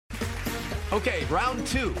Okay, round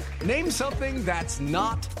two. Name something that's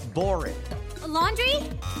not boring. A laundry?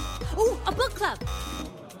 Ooh, a book club.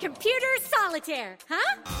 Computer solitaire,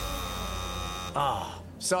 huh? Ah,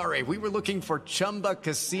 sorry, we were looking for Chumba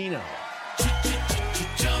Casino.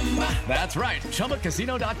 That's right,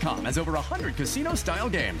 ChumbaCasino.com has over 100 casino-style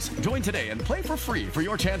games. Join today and play for free for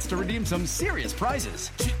your chance to redeem some serious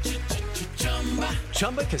prizes.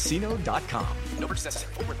 ChumbaCasino.com. No purchase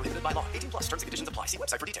necessary. Void where prohibited by law. 18+. Terms and conditions apply. See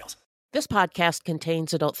website for details. This podcast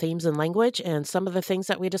contains adult themes and language, and some of the things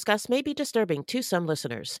that we discuss may be disturbing to some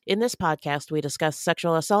listeners. In this podcast, we discuss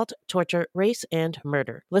sexual assault, torture, race, and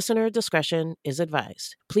murder. Listener discretion is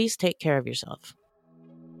advised. Please take care of yourself.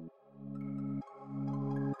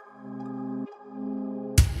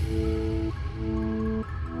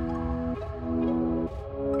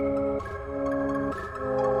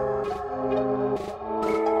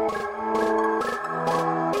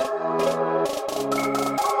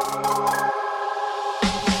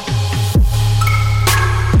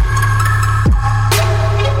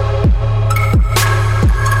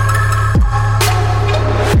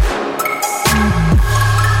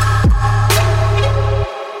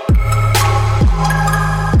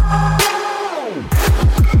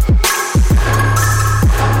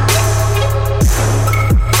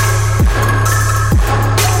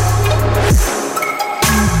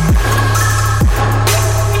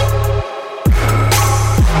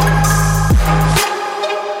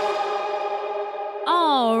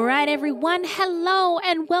 Hello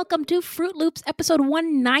and welcome to Fruit Loops episode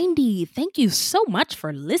 190. Thank you so much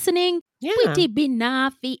for listening. Yeah.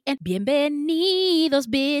 Binafi and bienvenidos,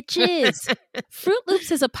 bitches. Fruit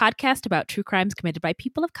Loops is a podcast about true crimes committed by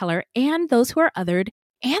people of color and those who are othered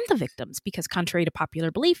and the victims, because contrary to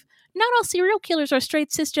popular belief, not all serial killers are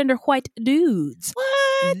straight cisgender white dudes.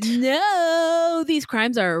 What? No, these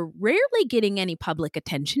crimes are rarely getting any public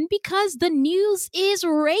attention because the news is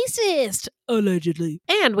racist, allegedly.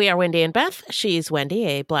 And we are Wendy and Beth. She's Wendy,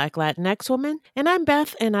 a Black Latinx woman, and I'm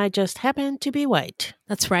Beth, and I just happen to be white.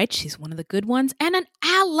 That's right. She's one of the good ones and an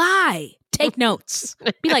ally. Take notes.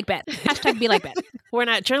 Be like Beth. Hashtag be like Beth. We're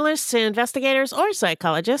not journalists, investigators, or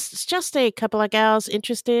psychologists, just a couple of gals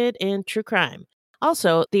interested in true crime.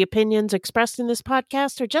 Also, the opinions expressed in this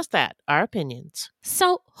podcast are just that, our opinions.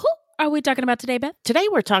 So, who are we talking about today, Beth? Today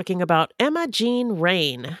we're talking about Emma Jean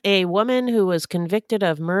Raine, a woman who was convicted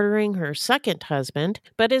of murdering her second husband,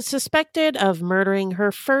 but is suspected of murdering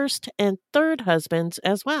her first and third husbands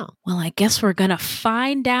as well. Well, I guess we're going to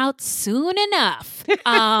find out soon enough.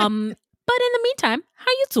 But in the meantime, how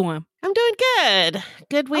you doing? I'm doing good.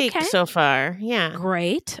 Good week so far. Yeah.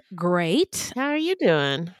 Great. How are you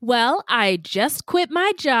doing? Well, I just quit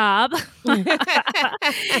my job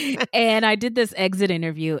and I did this exit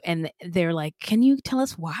interview and they're like, can you tell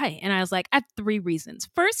us why? And I was like, I have 3 reasons.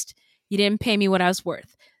 First, you didn't pay me what I was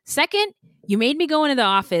worth. Second, you made me go into the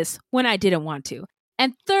office when I didn't want to.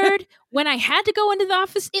 And third, when I had to go into the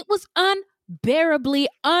office, it was unbearably,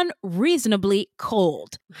 unreasonably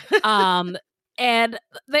cold. And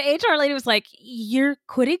the HR lady was like, you're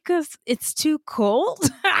quitting because it's too cold?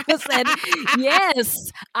 I said,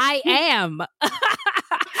 yes, I am.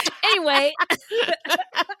 Anyway.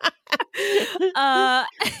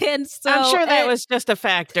 And so I'm sure that was just a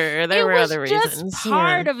factor. There were other reasons. It was just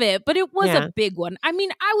part of it, but it was a big one. I mean,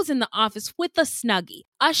 I was in the office with a Snuggie,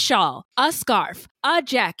 a shawl, a scarf, a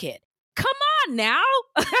jacket. Come on now.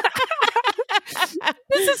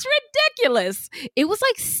 This is ridiculous. It was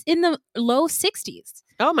like in the low 60s.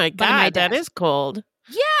 Oh my God, that is cold.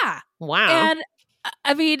 Yeah. Wow. And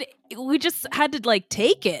I mean, we just had to like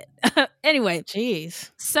take it. Anyway.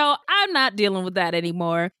 Jeez. So I'm not dealing with that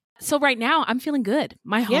anymore. So right now I'm feeling good.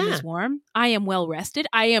 My home is warm. I am well rested.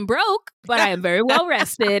 I am broke, but I am very well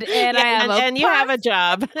rested. And you have a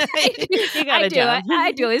job. You got a job.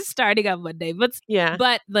 I do. It's starting on Monday.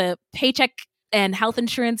 But the paycheck and health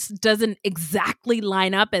insurance doesn't exactly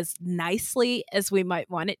line up as nicely as we might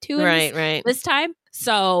want it to this time.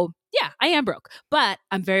 So yeah, I am broke, but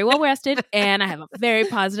I'm very well rested and I have a very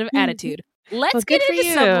positive attitude. Let's get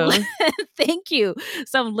into some. Thank you.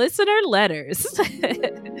 Some listener letters.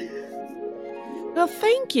 Well,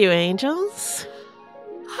 thank you, angels.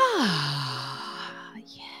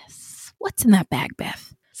 Yes. What's in that bag,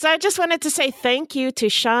 Beth? So I just wanted to say thank you to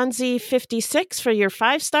Shanzi56 for your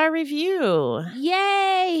 5-star review.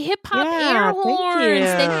 Yay! Hip hop air horns.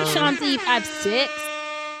 Thank you, Shanzi56.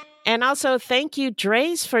 And also thank you,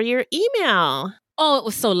 Draze, for your email. Oh, it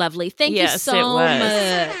was so lovely. Thank you so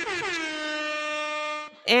much.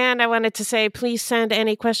 And I wanted to say, please send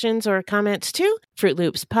any questions or comments to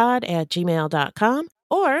fruitloopspod@gmail.com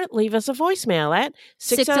or leave us a voicemail at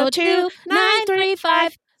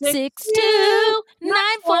 602-935-0000.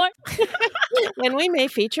 6294. And we may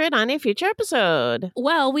feature it on a future episode.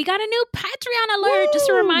 Well, we got a new Patreon alert. Woo! Just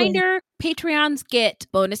a reminder, Patreons get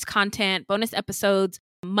bonus content, bonus episodes,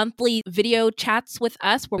 monthly video chats with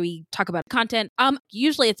us where we talk about content.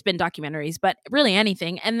 Usually it's been documentaries, but really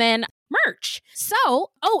anything. And then merch.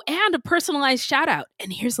 So, and a personalized shout out.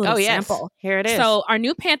 And here's a little sample. Here it is. So our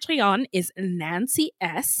new Patreon is Nancy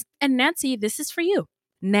S. And Nancy, this is for you.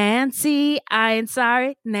 Nancy, I ain't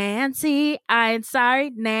sorry. Nancy, I ain't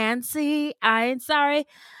sorry. Nancy, I ain't sorry.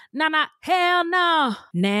 Nah, hell no.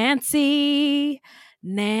 Nancy,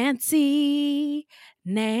 Nancy,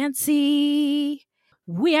 Nancy.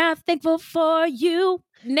 We are thankful for you.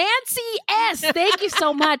 Nancy S. Thank you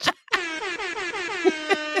so much.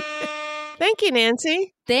 Thank you,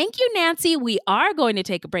 Nancy. Thank you, Nancy. We are going to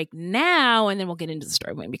take a break now, and then we'll get into the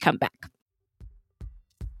story when we come back.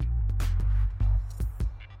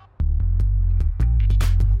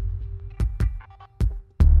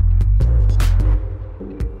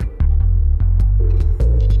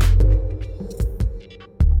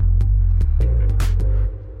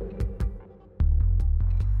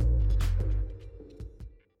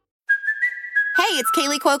 Hey, it's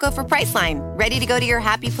Kaylee Cuoco for Priceline. Ready to go to your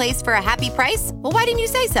happy place for a happy price? Well, why didn't you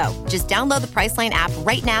say so? Just download the Priceline app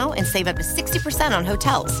right now and save up to 60% on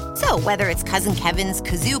hotels. So whether it's Cousin Kevin's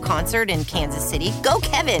Kazoo Concert in Kansas City, go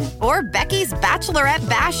Kevin, or Becky's Bachelorette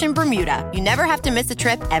Bash in Bermuda, you never have to miss a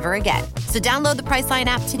trip ever again. So download the Priceline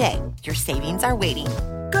app today. Your savings are waiting.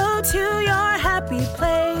 Go to your happy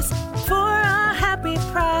place for a happy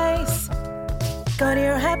price. Go to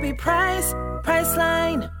your happy price,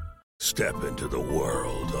 Priceline. Step into the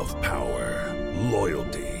world of power,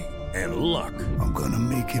 loyalty, and luck. I'm gonna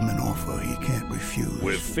make him an offer he can't refuse.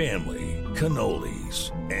 With family, cannolis,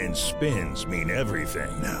 and spins mean everything.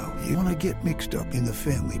 Now, you wanna get mixed up in the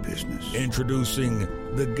family business. Introducing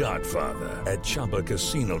The Godfather at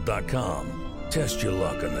ChumbaCasino.com. Test your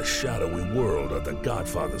luck in the shadowy world of The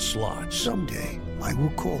Godfather slot. Someday, I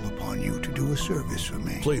will call upon you to do a service for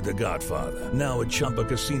me. Play The Godfather, now at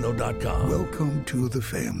ChumbaCasino.com. Welcome to the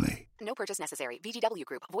family. No purchase necessary. VGW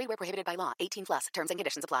Group. Void where prohibited by law. 18 plus. Terms and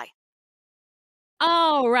conditions apply.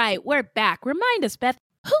 All right, we're back. Remind us, Beth,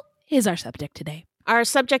 who is our subject today? Our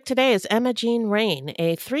subject today is Emma Jean Raine,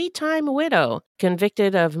 a 3-time widow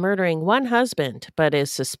convicted of murdering 1 husband, but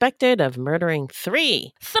is suspected of murdering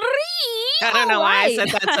 3. 3? I don't know why I right. said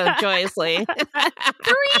that so joyously. 3.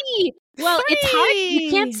 Well, 3. It's hard. You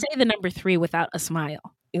can't say the number 3 without a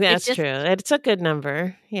smile. That's true. It's a good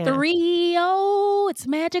number. Yeah. 3, it's a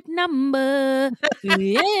magic number.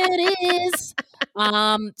 Yeah, it is.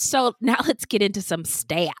 So now let's get into some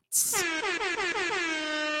stats.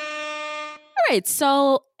 All right,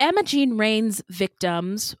 so Emma Jean Raine's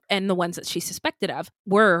victims and the ones that she's suspected of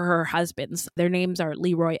were her husbands. Their names are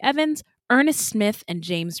Leroy Evans, Ernest Smith, and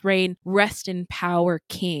James Raine. Rest in power,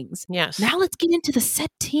 kings. Yes. Now let's get into the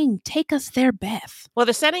setting. Take us there, Beth. Well,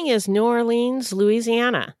 the setting is New Orleans,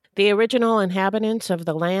 Louisiana. The original inhabitants of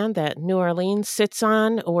the land that New Orleans sits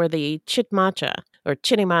on were the Chitimacha.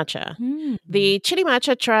 The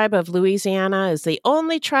Chitimacha tribe of Louisiana is the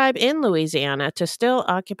only tribe in Louisiana to still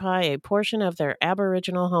occupy a portion of their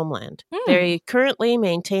Aboriginal homeland. They currently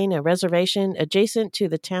maintain a reservation adjacent to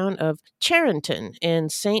the town of Charenton in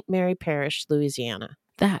St. Mary Parish, Louisiana.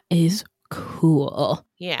 That is cool.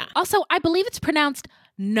 Yeah. Also, I believe it's pronounced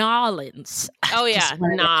Nolans. Oh, yeah.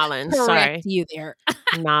 Nolans. Sorry. Correct you there.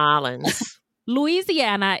 Nolans.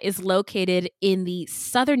 Louisiana is located in the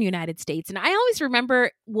southern United States. And I always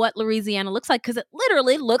remember what Louisiana looks like because it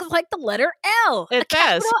literally looks like the letter L. It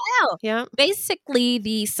does. Capital L. Yeah. Basically,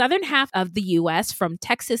 the southern half of the U.S. from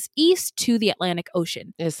Texas east to the Atlantic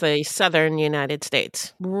Ocean. It's the southern United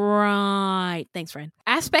States. Right. Thanks, friend.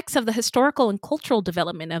 Aspects of the historical and cultural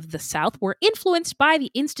development of the South were influenced by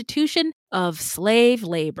the institution of slave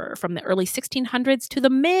labor from the early 1600s to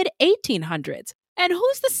the mid 1800s. And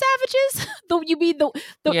who's the savages? You mean not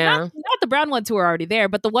the brown ones who are already there,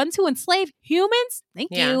 but the ones who enslave humans?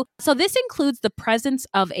 Thank you. So this includes the presence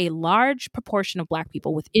of a large proportion of Black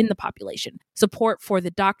people within the population, support for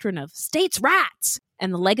the doctrine of states' rights,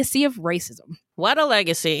 and the legacy of racism. What a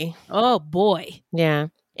legacy. Oh, boy. Yeah.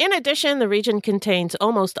 In addition, the region contains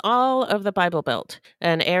almost all of the Bible Belt,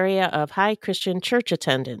 an area of high Christian church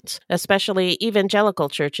attendance, especially evangelical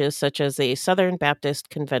churches such as the Southern Baptist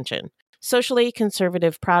Convention. Socially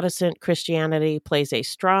conservative Protestant Christianity plays a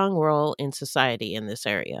strong role in society in this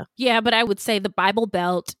area. Yeah, but I would say the Bible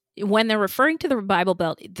Belt, when they're referring to the Bible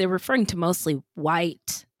Belt, they're referring to mostly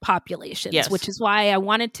white populations, which is why I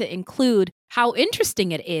wanted to include how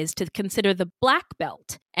interesting it is to consider the Black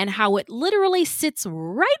Belt and how it literally sits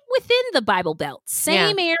right within the Bible Belt.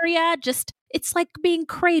 Same area, just it's like being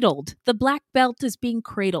cradled. The Black Belt is being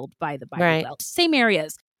cradled by the Bible Belt. Same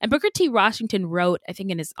areas. And Booker T. Washington wrote, I think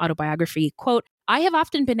in his autobiography, quote, "I have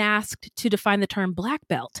often been asked to define the term Black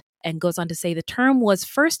Belt," and goes on to say the term was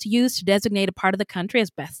first used to designate a part of the country, as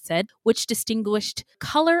Beth said, which distinguished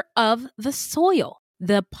color of the soil.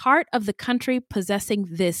 The part of the country possessing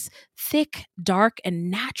this thick, dark, and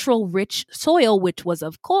natural rich soil, which was,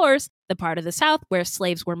 of course, the part of the South where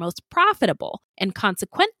slaves were most profitable, and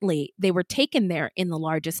consequently, they were taken there in the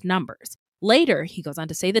largest numbers. Later, he goes on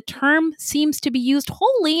to say the term seems to be used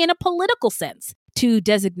wholly in a political sense to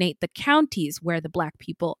designate the counties where the Black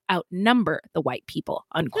people outnumber the white people,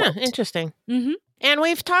 unquote. Yeah, interesting. Mm-hmm. And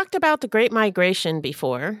we've talked about the Great Migration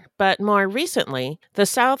before, but more recently, the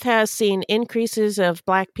South has seen increases of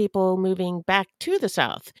Black people moving back to the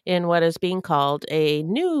South in what is being called a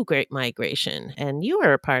new Great Migration. And you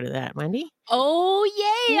were a part of that, Wendy. Oh,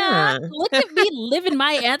 yeah. Look at me living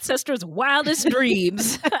my ancestors' wildest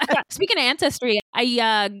dreams. Speaking of Ancestry,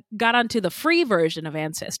 I got onto the free version of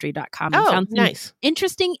Ancestry.com and found some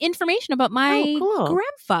interesting information about my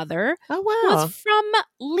grandfather. Oh, wow. Was from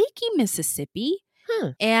Leakey, Mississippi.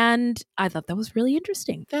 And I thought that was really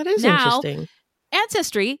interesting. That is interesting.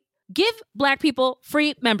 Ancestry, give Black people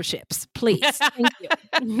free memberships, please. Thank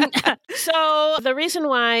you. So the reason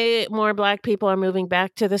why more Black people are moving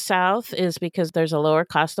back to the South is because there's a lower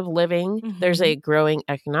cost of living. Mm-hmm. There's a growing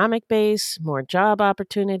economic base, more job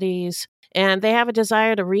opportunities, and they have a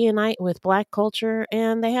desire to reunite with Black culture,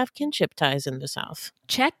 and they have kinship ties in the South.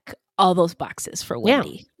 Check all those boxes for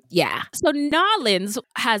Wendy. Yeah. So Nolens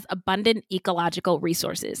has abundant ecological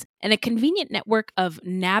resources and a convenient network of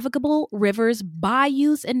navigable rivers,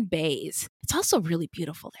 bayous, and bays. It's also really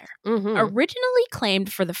beautiful there. Mm-hmm. Originally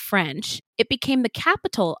claimed for the French, it became the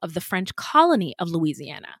capital of the French colony of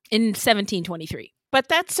Louisiana in 1723. But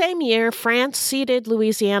that same year, France ceded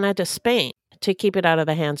Louisiana to Spain to keep it out of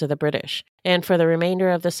the hands of the British. And for the remainder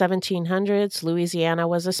of the 1700s, Louisiana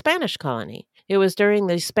was a Spanish colony. It was during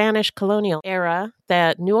the Spanish colonial era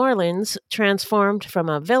that New Orleans transformed from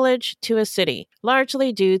a village to a city,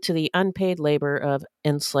 largely due to the unpaid labor of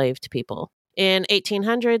enslaved people. In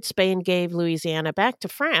 1800, Spain gave Louisiana back to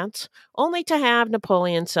France, only to have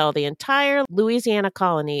Napoleon sell the entire Louisiana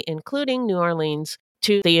colony, including New Orleans,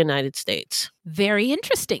 to the United States. Very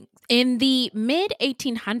interesting. In the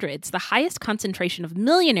mid-1800s, the highest concentration of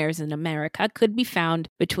millionaires in America could be found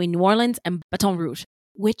between New Orleans and Baton Rouge,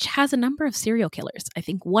 which has a number of serial killers, I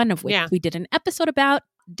think one of which we did an episode about,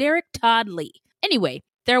 Derek Todd Lee. Anyway,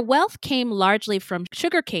 their wealth came largely from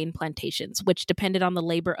sugarcane plantations, which depended on the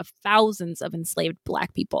labor of thousands of enslaved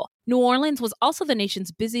Black people. New Orleans was also the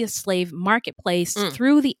nation's busiest slave marketplace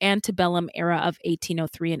through the antebellum era of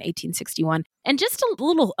 1803 and 1861. And just a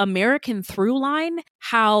little American through line,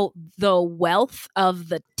 how the wealth of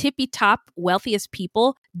the tippy-top wealthiest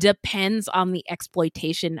people depends on the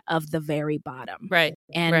exploitation of the very bottom. Right.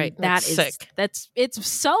 And that's sick. It's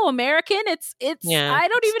so American. It's I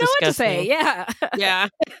don't even know what to say. Yeah. Yeah.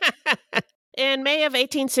 In May of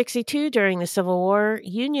 1862, during the Civil War,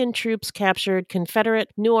 Union troops captured Confederate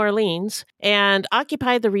New Orleans and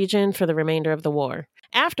occupied the region for the remainder of the war.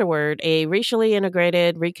 Afterward, a racially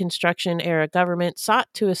integrated Reconstruction-era government sought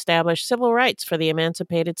to establish civil rights for the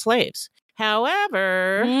emancipated slaves.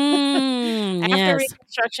 However, after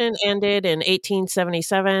Reconstruction ended in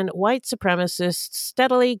 1877, white supremacists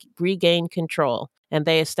steadily regained control, and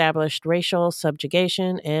they established racial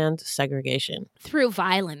subjugation and segregation. Through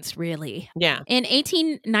violence, really. Yeah. In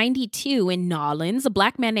 1892, in Nolens, a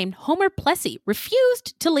Black man named Homer Plessy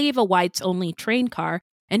refused to leave a whites-only train car,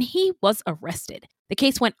 and he was arrested. The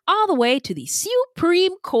case went all the way to the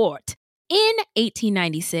Supreme Court. In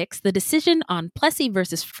 1896, the decision on Plessy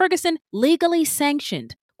versus Ferguson legally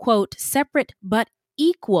sanctioned, quote, separate but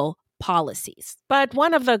equal policies. But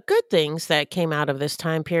one of the good things that came out of this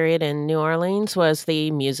time period in New Orleans was the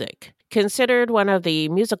music. Considered one of the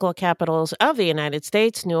musical capitals of the United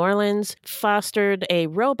States, New Orleans fostered a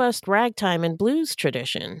robust ragtime and blues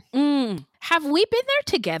tradition. Have we been there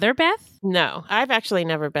together, Beth? No, I've actually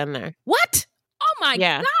never been there. What? Oh my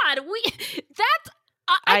God.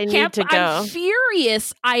 I need to go. I'm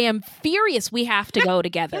furious. I am furious. We have to go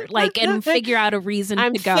together, and figure out a reason to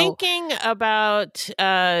go. I'm thinking about,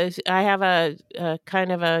 I have a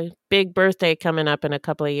kind of a big birthday coming up in a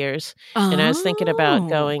couple of years. And I was thinking about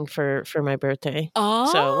going for my birthday.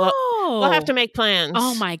 Oh. So we'll have to make plans.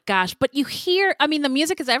 Oh my gosh. But you hear, the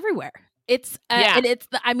music is everywhere. It's, and it's,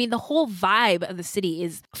 the whole vibe of the city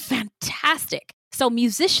is fantastic. So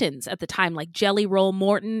musicians at the time, like Jelly Roll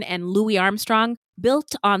Morton and Louis Armstrong,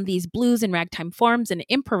 built on these blues and ragtime forms and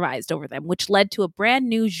improvised over them, which led to a brand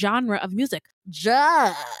new genre of music,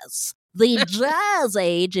 jazz. The jazz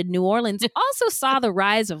age in New Orleans also saw the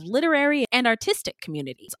rise of literary and artistic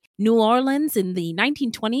communities. New Orleans in the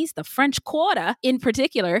 1920s, the French Quarter in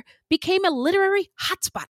particular, became a literary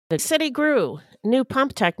hotspot. The city grew. New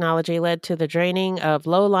pump technology led to the draining of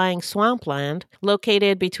low-lying swampland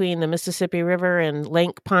located between the Mississippi River and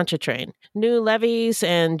Lake Pontchartrain. New levees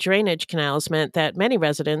and drainage canals meant that many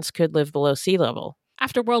residents could live below sea level.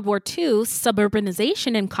 After World War II,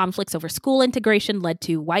 suburbanization and conflicts over school integration led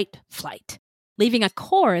to white flight, leaving a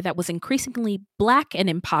core that was increasingly Black and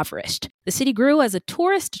impoverished. The city grew as a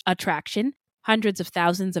tourist attraction. Hundreds of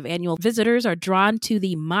thousands of annual visitors are drawn to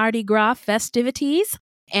the Mardi Gras festivities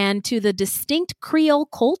and to the distinct Creole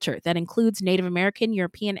culture that includes Native American,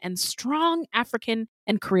 European, and strong African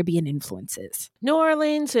and Caribbean influences. New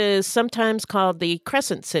Orleans is sometimes called the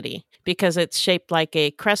Crescent City because it's shaped like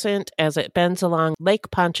a crescent as it bends along Lake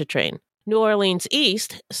Pontchartrain. New Orleans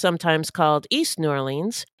East, sometimes called East New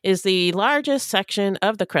Orleans, is the largest section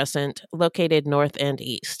of the crescent located north and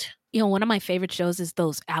east. You know, one of my favorite shows is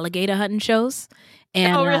those alligator hunting shows.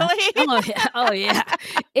 And, oh, really? Oh, yeah.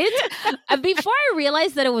 Before I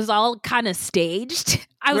realized that it was all kind of staged,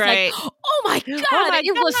 I was like, oh my God.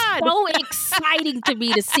 It was so exciting to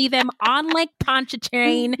me to see them on Lake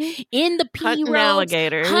Pontchartrain in the P-roads.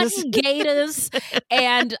 Hunting gators.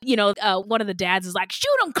 And, you know, one of the dads is like, shoot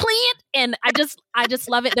them, Clint. And I just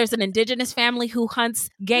love it. There's an indigenous family who hunts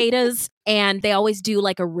gators. And they always do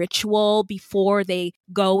like a ritual before they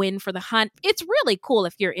go in for the hunt. It's really cool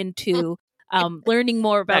if you're into learning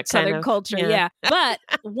more about Southern culture. Yeah. But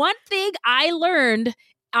one thing I learned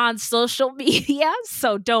on social media,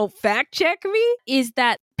 so don't fact check me, is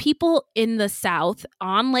that people in the South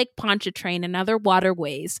on Lake Pontchartrain and other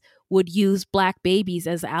waterways would use Black babies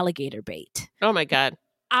as alligator bait. Oh my God.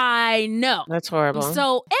 I know. That's horrible.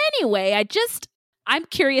 So anyway, I'm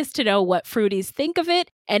curious to know what Fruities think of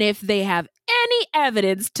it and if they have any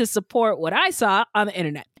evidence to support what I saw on the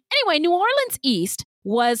internet. Anyway, New Orleans East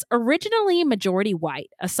was originally majority white,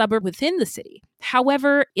 a suburb within the city.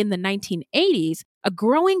 However, in the 1980s, a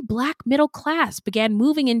growing Black middle class began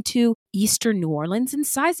moving into eastern New Orleans in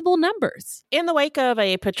sizable numbers. In the wake of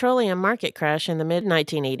a petroleum market crash in the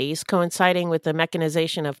mid-1980s, coinciding with the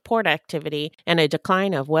mechanization of port activity and a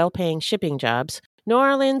decline of well-paying shipping jobs, New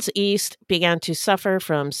Orleans East began to suffer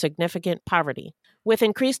from significant poverty. With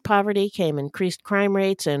increased poverty came increased crime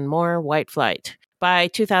rates and more white flight. By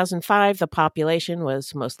 2005, the population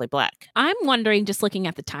was mostly Black. I'm wondering, just looking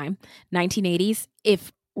at the time, 1980s,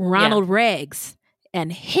 if Ronald Reagan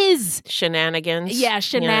and his shenanigans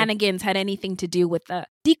had anything to do with the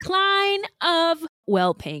decline of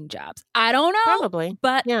well-paying jobs. I don't know. Probably.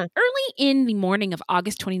 But early in the morning of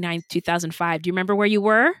August 29th, 2005, do you remember where you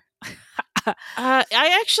were?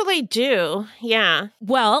 I actually do. Yeah.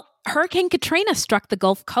 Well, Hurricane Katrina struck the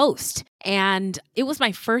Gulf Coast, and it was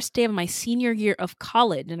my first day of my senior year of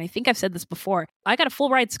college. And I think I've said this before. I got a full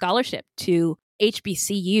ride scholarship to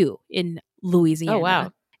HBCU in Louisiana. Oh,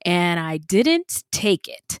 wow. And I didn't take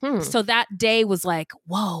it. So that day was like,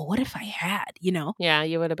 whoa, what if I had, you know? Yeah,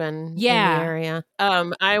 you would have been in the area.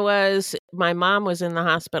 My mom was in the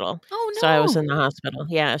hospital. Oh, no. So I was in the hospital.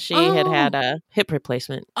 Yeah, she had a hip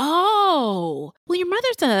replacement. Oh, well, your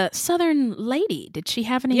mother's a Southern lady. Did she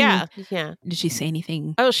have any? Yeah. Did she say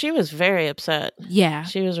anything? Oh, she was very upset. Yeah.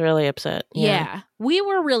 She was really upset. Yeah. We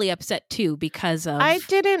were really upset too because of... I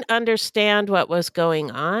didn't understand what was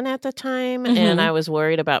going on at the time, and I was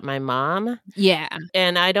worried about my mom. Yeah.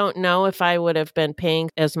 And I don't know if I would have been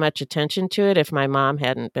paying as much attention to it if my mom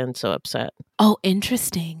hadn't been so upset. Oh,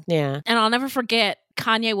 interesting. Yeah. And I'll never forget,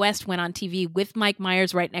 Kanye West went on TV with Mike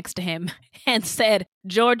Myers right next to him and said,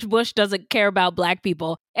 George Bush doesn't care about Black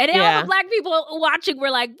people. And all the Black people watching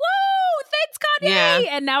were like, woo, thanks, Kanye.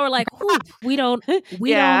 Yeah. And now we're like, we don't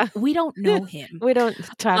know him. We don't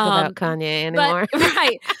talk about Kanye anymore.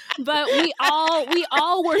 But we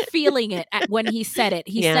all were feeling it when he said it.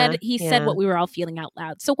 He said what we were all feeling out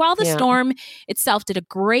loud. So while the storm itself did a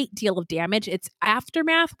great deal of damage, its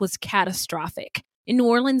aftermath was catastrophic. In New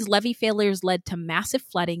Orleans, levee failures led to massive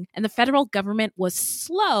flooding, and the federal government was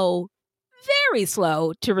very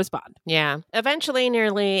slow to respond. Yeah. Eventually,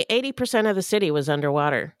 nearly 80% of the city was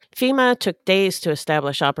underwater. FEMA took days to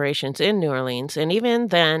establish operations in New Orleans, and even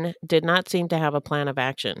then did not seem to have a plan of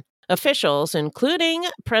action. Officials, including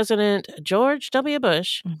President George W.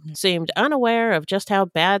 Bush, seemed unaware of just how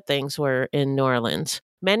bad things were in New Orleans.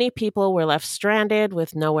 Many people were left stranded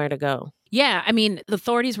with nowhere to go. Yeah. I mean, the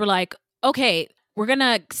authorities were like, okay, we're going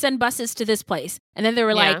to send buses to this place. And then they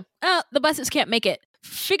were like, oh, the buses can't make it.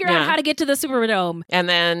 figure out how to get to the Superdome. And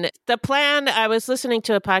then the plan, I was listening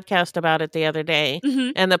to a podcast about it the other day,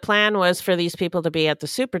 and the plan was for these people to be at the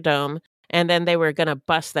Superdome, and then they were going to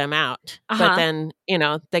bus them out. But then,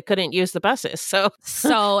 they couldn't use the buses. So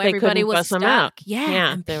they everybody couldn't was bus stuck. them out.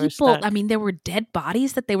 Yeah. And they people, were stuck. I mean, there were dead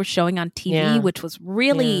bodies that they were showing on TV, which was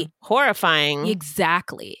really horrifying.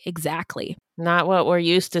 Exactly. Not what we're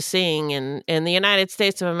used to seeing in the United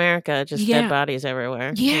States of America, just dead bodies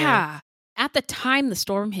everywhere. Yeah. At the time the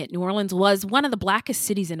storm hit, New Orleans was one of the blackest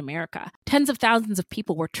cities in America. Tens of thousands of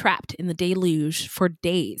people were trapped in the deluge for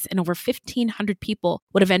days, and over 1,500 people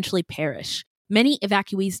would eventually perish. Many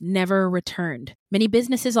evacuees never returned. Many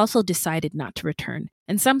businesses also decided not to return.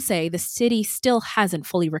 And some say the city still hasn't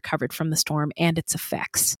fully recovered from the storm and its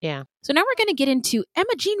effects. Yeah. So now we're going to get into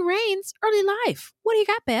Emma Jean Raine's early life. What do you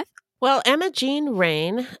got, Beth? Well, Emma Jean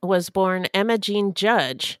Raine was born Emma Jean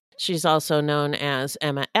Judge. She's also known as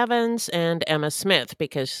Emma Evans and Emma Smith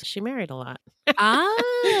because she married a lot.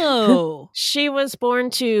 Oh. She was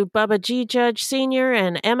born to Bubba G. Judge Sr.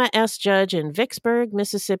 and Emma S. Judge in Vicksburg,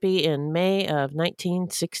 Mississippi in May of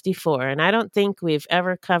 1964. And I don't think we've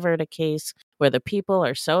ever covered a case where the people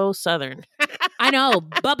are so Southern. I know.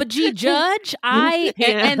 Bubba G. Judge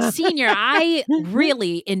and Senior. I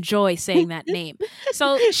really enjoy saying that name.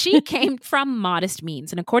 So she came from modest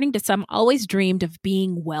means and according to some, always dreamed of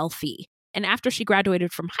being wealthy. And after she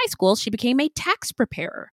graduated from high school, she became a tax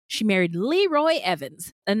preparer. She married Leroy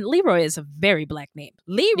Evans. And Leroy is a very black name.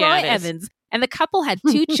 Leroy Evans. And the couple had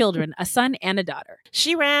 2 children, a son and a daughter.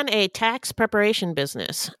 She ran a tax preparation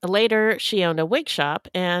business. Later, she owned a wig shop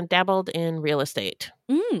and dabbled in real estate.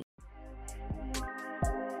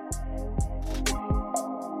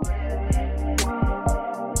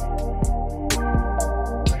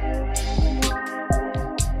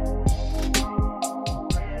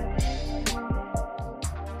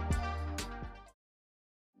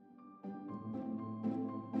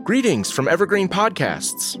 Greetings from Evergreen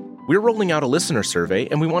Podcasts. We're rolling out a listener survey,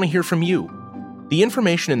 and we want to hear from you. The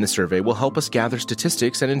information in the survey will help us gather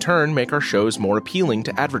statistics and in turn make our shows more appealing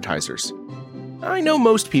to advertisers. I know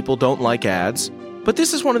most people don't like ads, but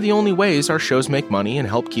this is one of the only ways our shows make money and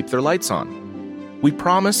help keep their lights on. We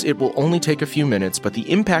promise it will only take a few minutes, but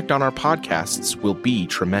the impact on our podcasts will be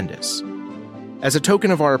tremendous. As a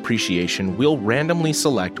token of our appreciation, we'll randomly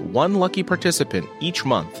select one lucky participant each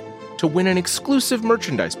month to win an exclusive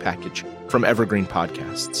merchandise package from Evergreen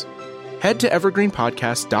Podcasts. Head to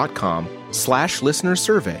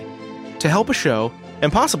evergreenpodcast.com/listenersurvey to help a show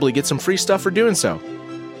and possibly get some free stuff for doing so.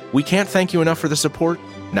 We can't thank you enough for the support.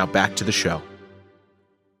 Now back to the show.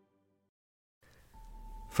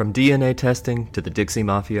 From DNA testing to the Dixie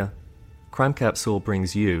Mafia, Crime Capsule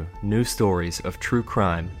brings you new stories of true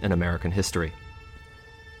crime in American history.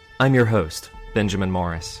 I'm your host, Benjamin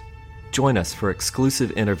Morris. Join us for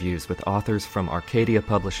exclusive interviews with authors from Arcadia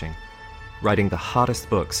Publishing, writing the hottest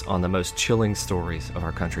books on the most chilling stories of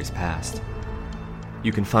our country's past.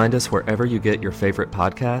 You can find us wherever you get your favorite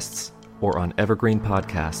podcasts or on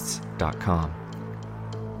evergreenpodcasts.com.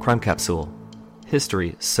 Crime Capsule.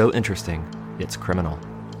 History so interesting, it's criminal.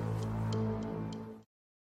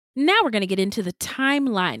 Now we're going to get into the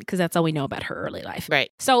timeline because that's all we know about her early life.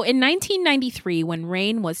 Right. So in 1993, when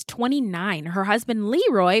Raine was 29, her husband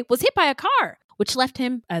Leroy was hit by a car, which left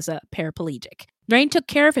him as a paraplegic. Raine took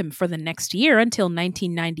care of him for the next year until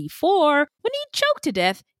 1994 when he choked to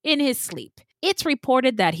death in his sleep. It's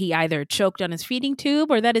reported that he either choked on his feeding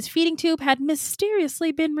tube or that his feeding tube had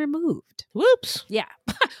mysteriously been removed. Whoops. Yeah.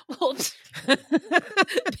 Whoops.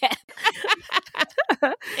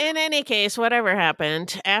 In any case, whatever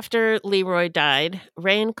happened, after Leroy died,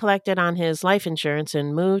 Raine collected on his life insurance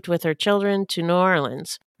and moved with her children to New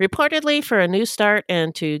Orleans, reportedly for a new start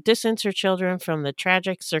and to distance her children from the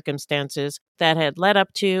tragic circumstances that had led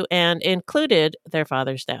up to and included their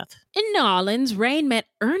father's death. In New Orleans, Raine met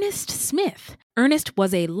Ernest Smith. Ernest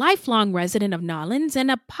was a lifelong resident of New Orleans and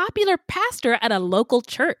a popular pastor at a local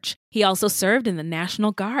church. He also served in the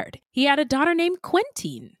National Guard. He had a daughter named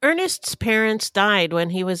Quentine. Ernest's parents died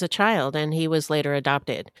when he was a child, and he was later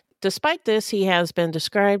adopted. Despite this, he has been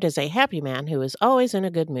described as a happy man who is always in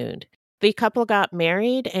a good mood. The couple got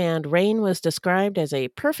married, and Raine was described as a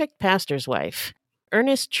perfect pastor's wife.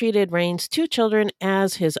 Ernest treated Raine's 2 children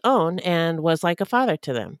as his own and was like a father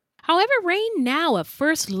to them. However, Raine, now a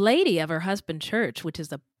first lady of her husband's church, which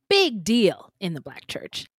is a big deal in the black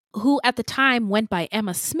church, who at the time went by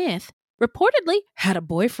Emma Smith, reportedly had a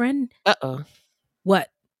boyfriend. Uh-oh. What?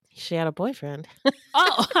 She had a boyfriend.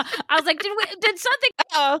 Oh, I was like, did something?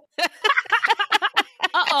 Uh-oh.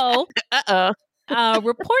 Uh-oh. Uh-oh.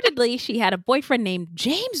 Reportedly, she had a boyfriend named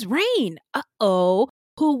James Raine. Uh-oh.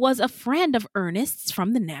 who was a friend of Ernest's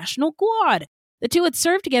from the National Guard. The two had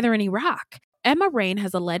served together in Iraq. Emma Raine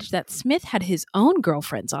has alleged that Smith had his own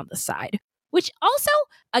girlfriends on the side, which also,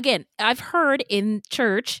 again, I've heard in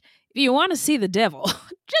church, if you want to see the devil,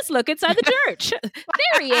 just look inside the church.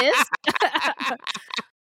 There he is.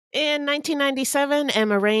 In 1997,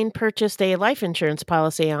 Emma Raine purchased a life insurance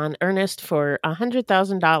policy on Ernest for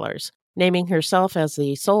 $100,000, naming herself as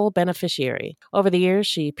the sole beneficiary. Over the years,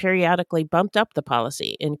 she periodically bumped up the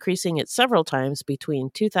policy, increasing it several times between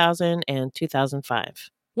 2000 and 2005.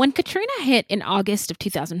 When Katrina hit in August of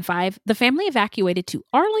 2005, the family evacuated to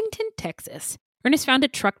Arlington, Texas. Ernest found a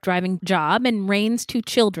truck driving job, and Raine's two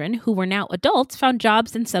children, who were now adults, found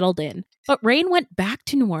jobs and settled in. But Raine went back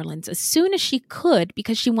to New Orleans as soon as she could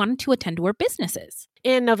because she wanted to attend to her businesses.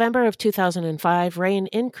 In November of 2005, Raine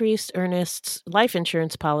increased Ernest's life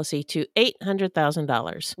insurance policy to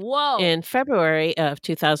 $800,000. Whoa! In February of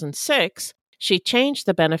 2006, she changed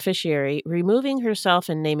the beneficiary, removing herself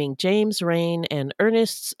and naming James Raine and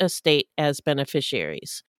Ernest's estate as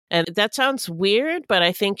beneficiaries. And that sounds weird, but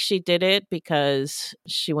I think she did it because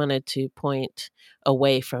she wanted to point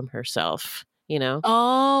away from herself, you know?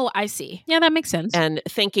 Oh, I see. Yeah, that makes sense. And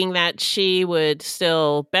thinking that she would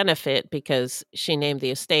still benefit because she named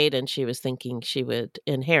the estate and she was thinking she would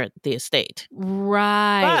inherit the estate.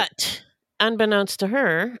 Right. But unbeknownst to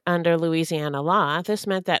her, under Louisiana law, this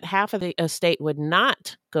meant that half of the estate would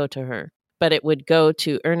not go to her, but it would go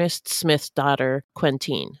to Ernest Smith's daughter,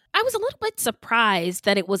 Quentine. I was a little bit surprised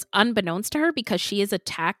that it was unbeknownst to her because she is a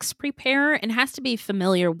tax preparer and has to be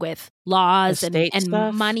familiar with laws and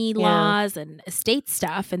money laws and estate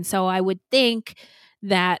stuff. And so I would think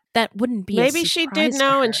that wouldn't be Maybe she did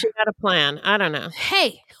know and she had a plan. I don't know.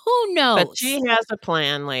 Hey, who knows? But she has a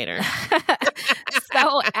plan later.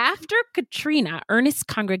 So after Katrina, Ernest's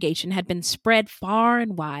congregation had been spread far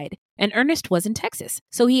and wide, and Ernest was in Texas,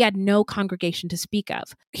 so he had no congregation to speak of.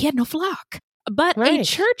 He had no flock. But a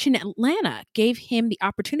church in Atlanta gave him the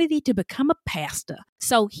opportunity to become a pastor.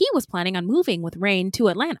 So he was planning on moving with Raine to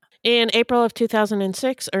Atlanta. In April of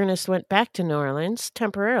 2006, Ernest went back to New Orleans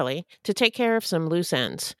temporarily to take care of some loose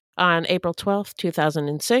ends. On April 12,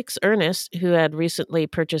 2006, Ernest, who had recently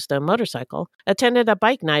purchased a motorcycle, attended a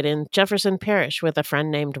bike night in Jefferson Parish with a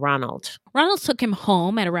friend named Ronald. Ronald took him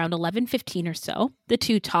home at around 11:15 or so. The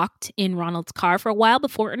two talked in Ronald's car for a while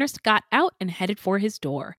before Ernest got out and headed for his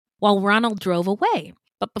door, while Ronald drove away.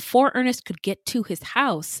 But before Ernest could get to his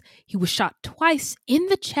house, he was shot twice in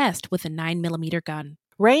the chest with a 9mm gun.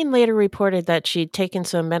 Raine later reported that she'd taken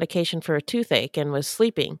some medication for a toothache and was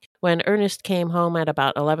sleeping when Ernest came home at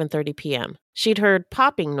about 11:30 p.m. She'd heard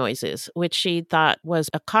popping noises, which she thought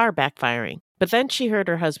was a car backfiring. But then she heard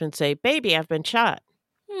her husband say, "Baby, I've been shot."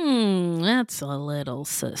 That's a little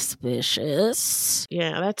suspicious.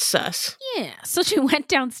 Yeah, that's sus. Yeah, so she went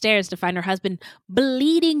downstairs to find her husband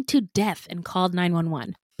bleeding to death and called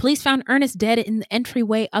 911. Police found Ernest dead in the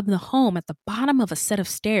entryway of the home at the bottom of a set of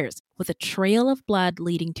stairs with a trail of blood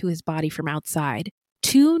leading to his body from outside.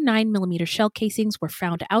 2 9mm shell casings were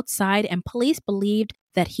found outside, and police believed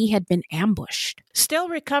that he had been ambushed. Still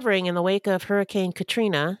recovering in the wake of Hurricane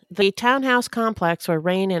Katrina, the townhouse complex where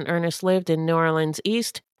Raine and Ernest lived in New Orleans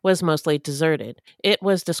East was mostly deserted. It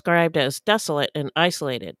was described as desolate and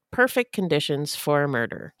isolated, perfect conditions for a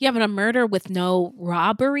murder. Yeah, but a murder with no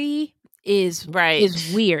robbery is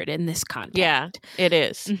weird in this context. Yeah, it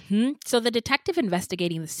is. Mm-hmm. So the detective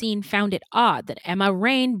investigating the scene found it odd that Emma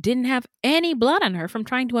Raine didn't have any blood on her from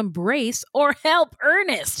trying to embrace or help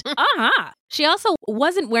Ernest. She also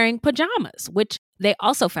wasn't wearing pajamas, which they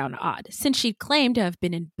also found odd, since she claimed to have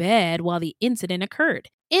been in bed while the incident occurred.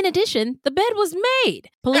 In addition, the bed was made.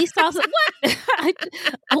 Police also... What?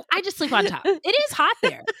 I just sleep on top. It is hot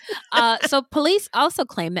there. So police also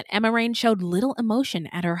claim that Emma Raine showed little emotion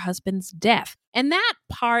at her husband's death. And that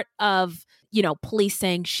part of, police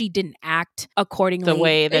saying she didn't act accordingly... The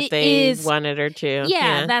way that they wanted her to.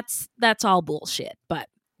 Yeah, that's all bullshit. But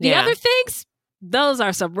the other things... Those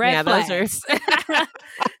are some red flags.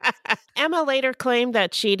 Emma later claimed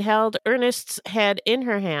that she'd held Ernest's head in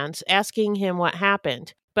her hands, asking him what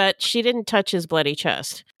happened, but she didn't touch his bloody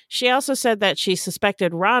chest. She also said that she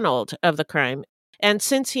suspected Ronald of the crime, and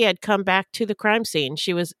since he had come back to the crime scene,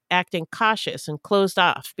 she was acting cautious and closed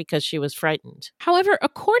off because she was frightened. However,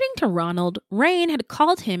 according to Ronald, Raine had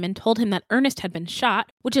called him and told him that Ernest had been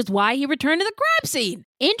shot, which is why he returned to the crime scene.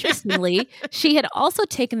 Interestingly, she had also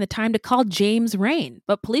taken the time to call James Raine,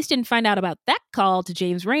 but police didn't find out about that call to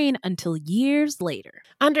James Raine until years later.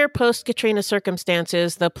 Under post-Katrina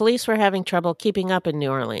circumstances, the police were having trouble keeping up in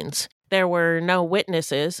New Orleans. There were no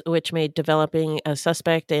witnesses, which made developing a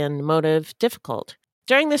suspect and motive difficult.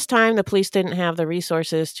 During this time, the police didn't have the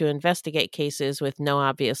resources to investigate cases with no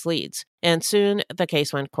obvious leads, and soon the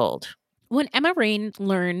case went cold. When Emma Raine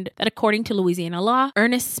learned that according to Louisiana law,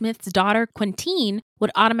 Ernest Smith's daughter, Quintine,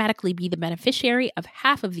 would automatically be the beneficiary of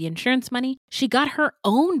half of the insurance money, she got her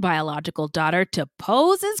own biological daughter to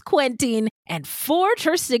pose as Quintine and forge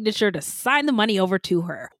her signature to sign the money over to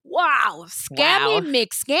her. Wow! Scammy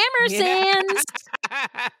McScammersons!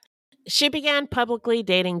 She began publicly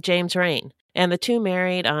dating James Raine, and the two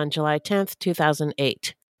married on July 10th,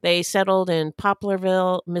 2008. They settled in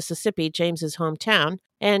Poplarville, Mississippi, James's hometown,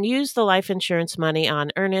 and used the life insurance money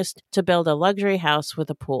on Ernest to build a luxury house with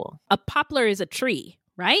a pool. A poplar is a tree,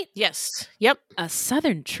 right? Yes. Yep. A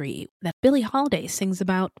southern tree that Billie Holiday sings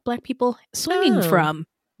about Black people swinging from.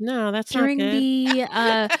 No, that's during not good.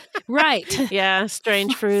 The right. Yeah,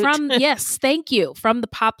 strange fruit. Yes, thank you. From the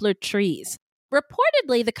poplar trees.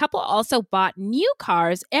 Reportedly, the couple also bought new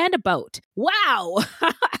cars and a boat. Wow!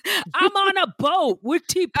 I'm on a boat with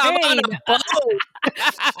T-Pain. I'm on a boat.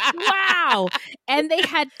 Wow! And they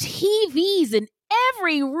had TVs in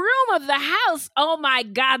every room of the house. Oh my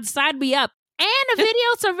God, sign me up. And a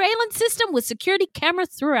video surveillance system with security cameras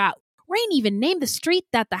throughout. Raine even named the street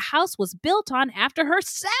that the house was built on after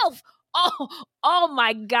herself. Oh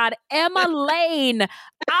my God, Emma Lane.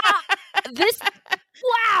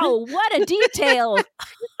 Wow, what a detail.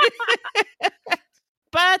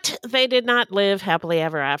 But they did not live happily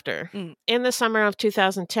ever after. In the summer of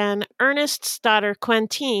 2010, Ernest's daughter,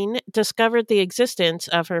 Quintine, discovered the existence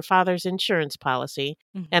of her father's insurance policy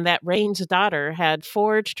and that Raine's daughter had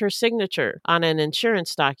forged her signature on an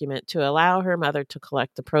insurance document to allow her mother to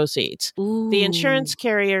collect the proceeds. Ooh. The insurance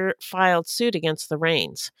carrier filed suit against the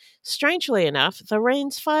Raines. Strangely enough, the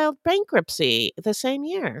Raines filed bankruptcy the same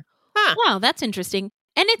year. Huh. Wow, that's interesting.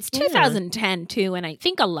 And it's 2010 too, and I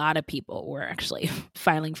think a lot of people were actually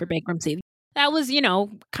filing for bankruptcy. That was,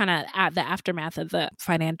 kind of at the aftermath of the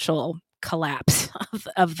financial collapse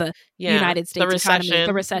of the United States economy,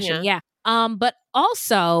 the recession. Yeah. But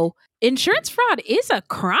also, insurance fraud is a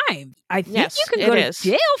crime. I think you can go to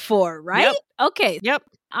jail for, right? Yep. Okay. Yep.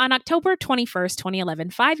 On October 21st, 2011,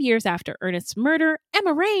 5 years after Ernest's murder,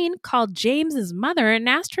 Emma Raine called James's mother and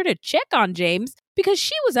asked her to check on James because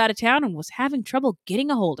she was out of town and was having trouble getting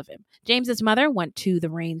a hold of him. James's mother went to the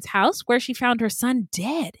Raines' house where she found her son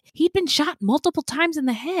dead. He'd been shot multiple times in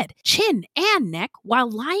the head, chin, and neck while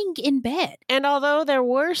lying in bed. And although there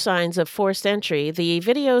were signs of forced entry, the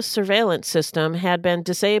video surveillance system had been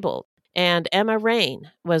disabled. And Emma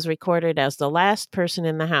Raine was recorded as the last person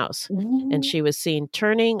in the house. Ooh. And she was seen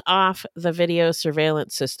turning off the video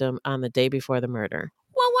surveillance system on the day before the murder.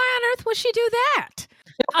 Well, why on earth would she do that?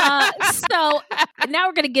 So now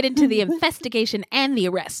we're going to get into the investigation and the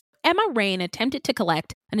arrest. Emma Raine attempted to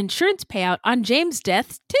collect an insurance payout on James'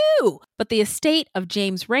 death, too. But the estate of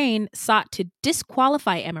James Raine sought to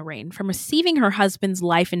disqualify Emma Raine from receiving her husband's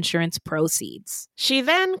life insurance proceeds. She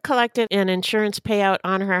then collected an insurance payout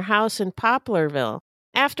on her house in Poplarville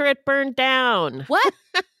after it burned down. What?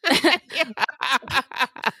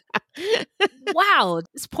 Wow,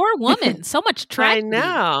 this poor woman. So much tragedy. I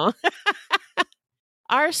know.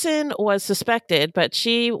 Arson was suspected, but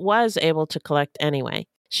she was able to collect anyway.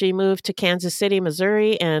 She moved to Kansas City,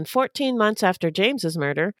 Missouri, and 14 months after James's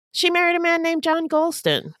murder, she married a man named John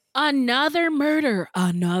Golston. Another murder,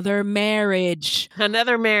 another marriage.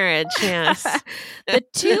 Another marriage, yes. The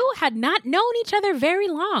two had not known each other very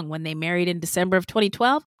long when they married in December of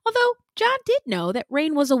 2012, although John did know that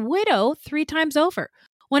Raine was a widow 3 times over.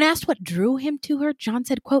 When asked what drew him to her, John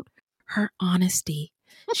said, quote, "Her honesty.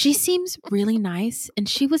 She seems really nice, and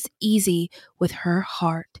she was easy with her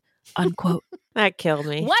heart," unquote. That killed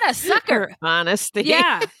me. What a sucker. Her honesty.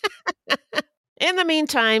 Yeah. In the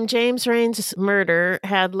meantime, James Raine's murder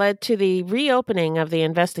had led to the reopening of the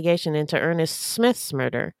investigation into Ernest Smith's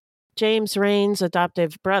murder. James Raine's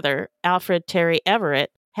adoptive brother, Alfred Terry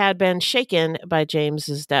Everett, had been shaken by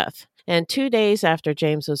James's death. And 2 days after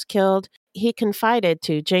James was killed, he confided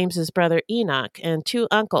to James's brother Enoch and 2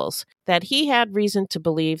 uncles that he had reason to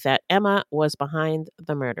believe that Emma was behind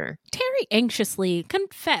the murder. Terry anxiously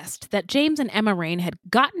confessed that James and Emma Raine had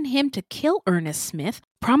gotten him to kill Ernest Smith,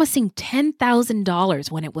 promising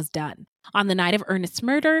 $10,000 when it was done. On the night of Ernest's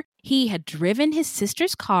murder, he had driven his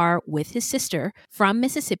sister's car with his sister from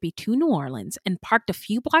Mississippi to New Orleans and parked a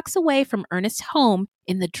few blocks away from Ernest's home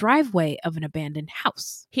in the driveway of an abandoned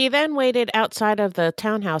house. He then waited outside of the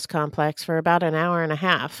townhouse complex for about an hour and a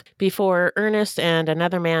half before Ernest and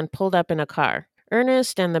another man pulled up in a car.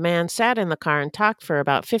 Ernest and the man sat in the car and talked for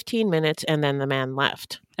about 15 minutes, and then the man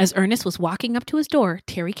left. As Ernest was walking up to his door,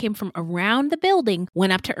 Terry came from around the building,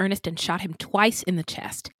 went up to Ernest and shot him twice in the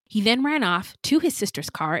chest. He then ran off to his sister's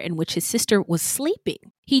car in which his sister was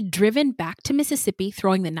sleeping. He'd driven back to Mississippi,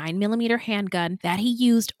 throwing the 9mm handgun that he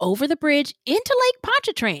used over the bridge into Lake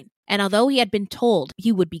Pontchartrain. And although he had been told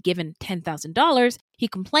he would be given $10,000, he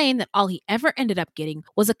complained that all he ever ended up getting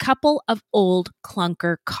was a couple of old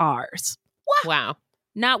clunker cars. What? Wow.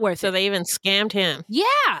 Not worth it. So they even scammed him. Yeah.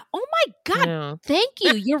 Oh my God. Yeah. Thank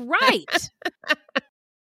you. You're right.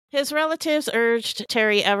 His relatives urged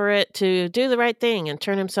Terry Everett to do the right thing and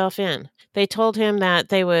turn himself in. They told him that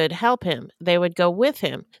they would help him. They would go with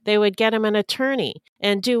him. They would get him an attorney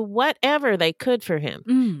and do whatever they could for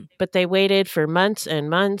him. But they waited for months and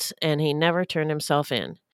months, and he never turned himself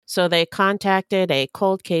in. So they contacted a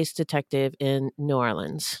cold case detective in New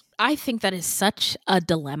Orleans. I think that is such a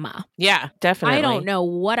dilemma. Yeah, definitely. I don't know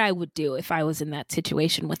what I would do if I was in that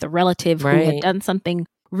situation with a relative who had done something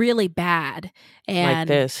really bad and like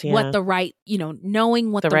this, what the right,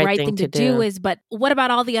 knowing what the right thing to do is. But what about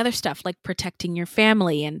all the other stuff like protecting your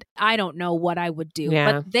family? And I don't know what I would do. Yeah.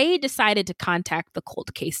 But they decided to contact the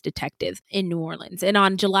cold case detective in New Orleans. And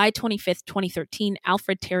on July 25th, 2013,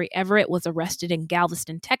 Alfred Terry Everett was arrested in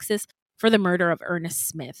Galveston, Texas, for the murder of Ernest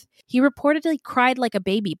Smith. He reportedly cried like a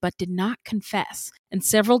baby, but did not confess. And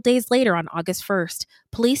several days later, on August 1st,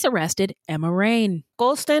 police arrested Emma Raine.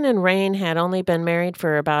 Golston and Raine had only been married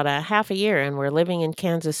for about a half a year and were living in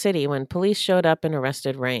Kansas City when police showed up and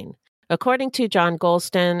arrested Raine. According to John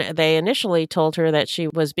Golston, they initially told her that she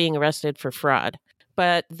was being arrested for fraud.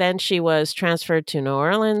 But then she was transferred to New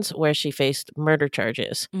Orleans, where she faced murder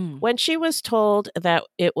charges. When she was told that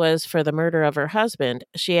it was for the murder of her husband,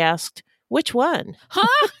 she asked, "Which one?"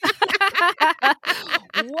 Huh?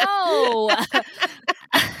 Whoa.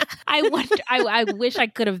 I wish I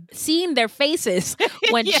could have seen their faces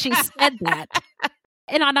when she said that.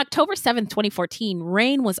 And on October 7th, 2014,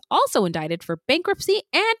 Raine was also indicted for bankruptcy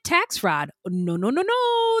and tax fraud. No.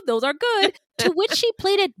 Those are good. To which she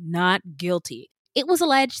pleaded not guilty. It was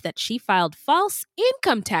alleged that she filed false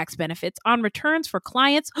income tax benefits on returns for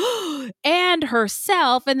clients and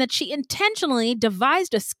herself, and that she intentionally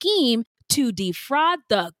devised a scheme to defraud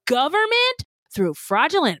the government through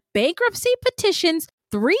fraudulent bankruptcy petitions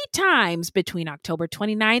 3 times between October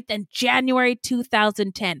 29th and January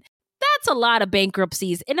 2010. That's a lot of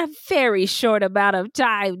bankruptcies in a very short amount of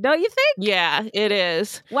time, don't you think? Yeah, it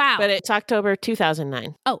is. Wow. But it's October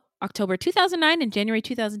 2009. Oh, October 2009 and January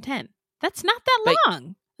 2010. That's not that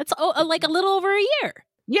long. That's like a little over a year.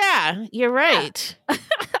 Yeah, you're right.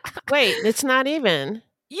 Wait, it's not even.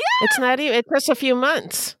 Yeah. It's not even. It's just a few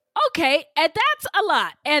months. Okay, and that's a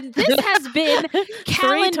lot. And this has been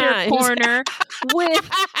Calendar Corner with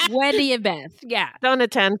Wendy and Beth. Yeah. Don't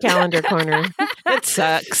attend Calendar Corner. It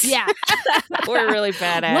sucks. Yeah. We're really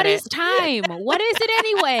bad at it. What is time? What is it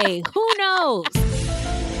anyway? Who knows?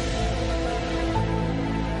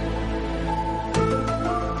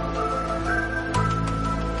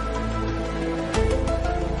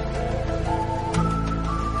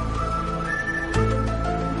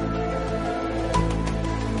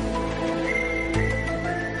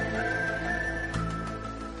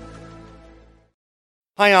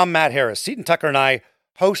 Hi, I'm Matt Harris. Seton Tucker and I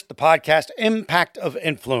host the podcast Impact of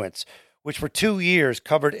Influence, which for 2 years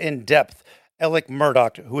covered in depth Alec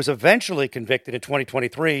Murdaugh, who was eventually convicted in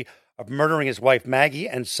 2023 of murdering his wife Maggie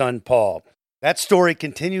and son Paul. That story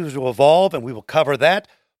continues to evolve, and we will cover that.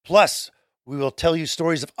 Plus, we will tell you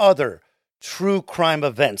stories of other true crime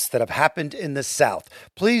events that have happened in the South.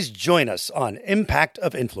 Please join us on Impact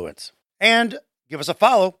of Influence. And give us a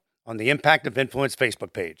follow on the Impact of Influence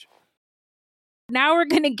Facebook page. Now we're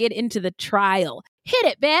going to get into the trial. Hit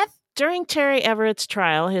it, Beth. During Terry Everett's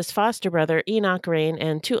trial, his foster brother Enoch Raine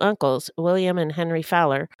and 2 uncles, William and Henry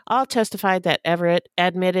Fowler, all testified that Everett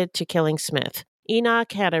admitted to killing Smith.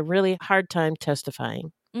 Enoch had a really hard time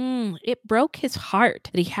testifying. It broke his heart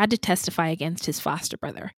that he had to testify against his foster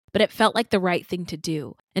brother, but it felt like the right thing to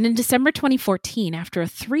do. And in December 2014, after a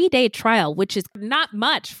 3-day trial, which is not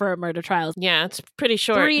much for a murder trial. Yeah, it's pretty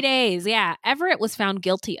short. 3 days, yeah. Everett was found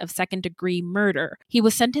guilty of second-degree murder. He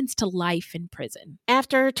was sentenced to life in prison.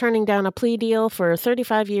 After turning down a plea deal for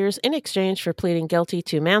 35 years in exchange for pleading guilty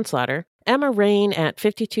to manslaughter, Emma Raine, at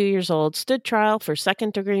 52 years old, stood trial for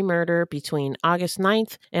second-degree murder between August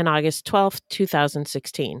 9th and August 12th,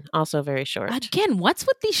 2016. Also very short. Again, what's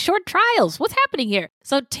with these short trials? What's happening here?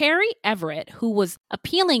 So Terry Everett, who was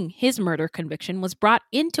appealing his murder conviction, was brought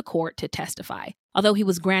into court to testify. Although he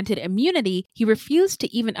was granted immunity, he refused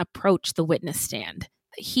to even approach the witness stand.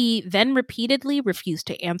 He then repeatedly refused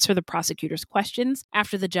to answer the prosecutor's questions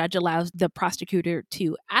after the judge allowed the prosecutor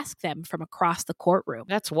to ask them from across the courtroom.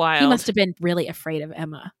 That's wild. He must have been really afraid of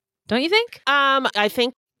Emma. Don't you think? I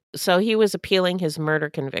think So he was appealing his murder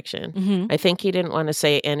conviction. Mm-hmm. I think he didn't want to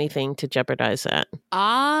say anything to jeopardize that.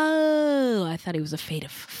 Oh, I thought he was afraid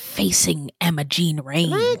of facing Emma Jean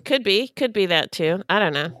Raine. Could be that too. I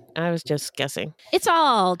don't know. I was just guessing. It's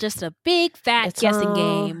all just a big fat guessing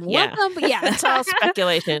game. Yeah. Welcome, It's all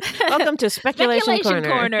speculation. Welcome to Speculation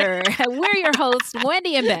Corner. We're your hosts,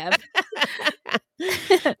 Wendy and Bev.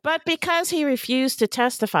 But because he refused to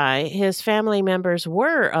testify, his family members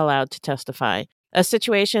were allowed to testify, a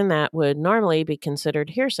situation that would normally be considered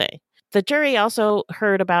hearsay. The jury also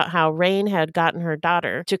heard about how Raine had gotten her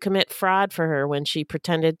daughter to commit fraud for her when she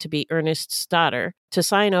pretended to be Ernest's daughter to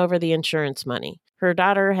sign over the insurance money. Her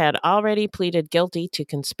daughter had already pleaded guilty to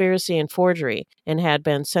conspiracy and forgery and had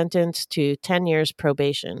been sentenced to 10 years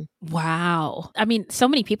probation. Wow. I mean, so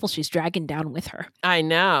many people she's dragging down with her. I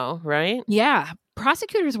know, right? Yeah.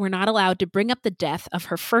 Prosecutors were not allowed to bring up the death of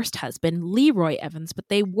her first husband, Leroy Evans, but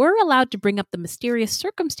they were allowed to bring up the mysterious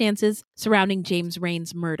circumstances surrounding James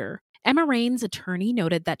Raine's murder. Emma Raine's attorney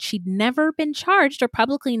noted that she'd never been charged or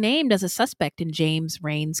publicly named as a suspect in James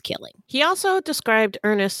Raine's killing. He also described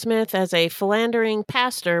Ernest Smith as a philandering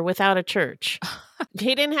pastor without a church.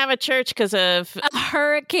 He didn't have a church because of... A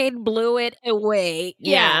hurricane blew it away.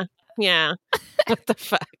 Yeah. What the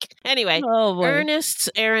fuck? Anyway, Ernest's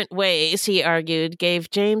errant ways, he argued, gave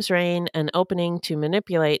James Raine an opening to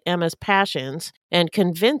manipulate Emma's passions and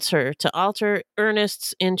convince her to alter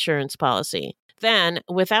Ernest's insurance policy. Then,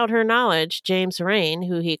 without her knowledge, James Raine,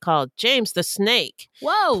 who he called James the Snake,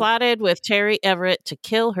 plotted with Terry Everett to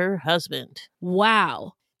kill her husband.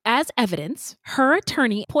 Wow. As evidence, her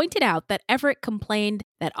attorney pointed out that Everett complained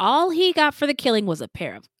that all he got for the killing was a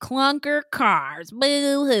pair of clunker cars,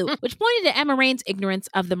 boo-hoo, which pointed to Emma Raine's ignorance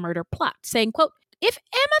of the murder plot, saying, quote, if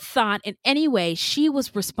Emma thought in any way she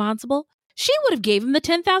was responsible, she would have gave him the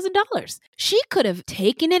 $10,000. She could have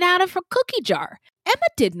taken it out of her cookie jar. Emma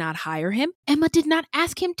did not hire him. Emma did not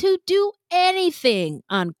ask him to do anything,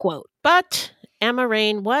 unquote. But Emma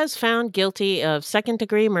Raine was found guilty of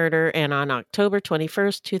second-degree murder, and on October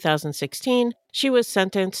 21st, 2016, she was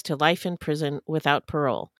sentenced to life in prison without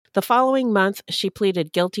parole. The following month, she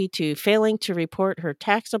pleaded guilty to failing to report her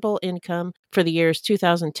taxable income for the years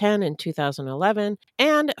 2010 and 2011,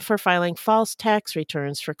 and for filing false tax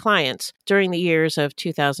returns for clients during the years of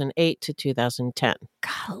 2008 to 2010.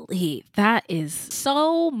 Golly, that is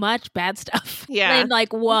so much bad stuff. Yeah. In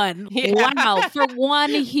like one. Yeah. Wow, for one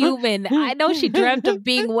human. I know she dreamt of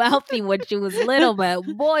being wealthy when she was little, but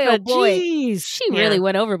boy, oh boy, geez. She really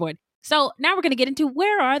went overboard. So now we're going to get into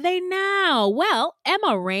where are they now? Well,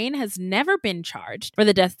 Emma Raine has never been charged for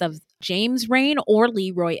the death of James Raine or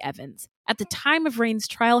Leroy Evans. At the time of Raine's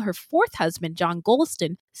trial, her fourth husband, John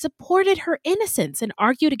Golston, supported her innocence and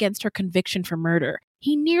argued against her conviction for murder.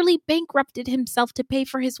 He nearly bankrupted himself to pay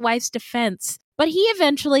for his wife's defense, but he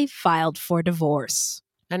eventually filed for divorce.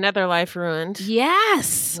 Another life ruined.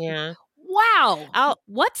 Yes. Yeah. Wow.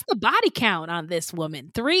 What's the body count on this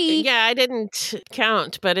woman? 3? Yeah, I didn't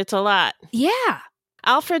count, but it's a lot. Yeah.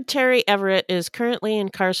 Alfred Terry Everett is currently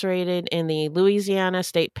incarcerated in the Louisiana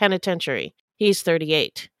State Penitentiary. He's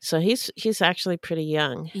 38, so he's actually pretty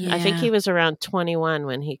young. Yeah. I think he was around 21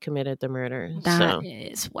 when he committed the murder. That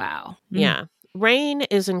is, wow. Yeah. Raine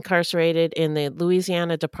is incarcerated in the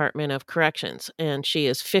Louisiana Department of Corrections, and she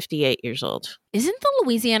is 58 years old. Isn't the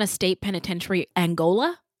Louisiana State Penitentiary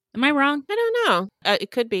Angola? Am I wrong? I don't know.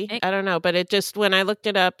 It could be. I don't know. But it just, when I looked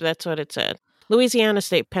it up, that's what it said. Louisiana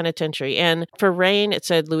State Penitentiary. And for Raine, it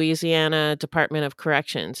said Louisiana Department of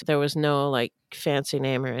Corrections. There was no like fancy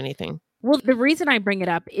name or anything. Well, the reason I bring it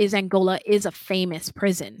up is Angola is a famous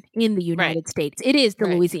prison in the United States. It is the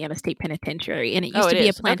Louisiana State Penitentiary, and it used to be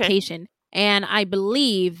a plantation. Okay. And I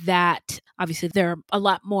believe that obviously there are a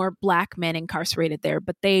lot more Black men incarcerated there,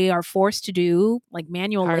 but they are forced to do like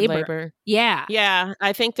manual hard labor. Yeah. Yeah.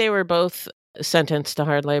 I think they were both sentenced to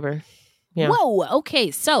hard labor. Yeah. Whoa. Okay.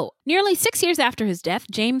 So nearly 6 years after his death,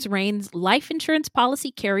 James Raine's life insurance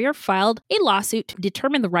policy carrier filed a lawsuit to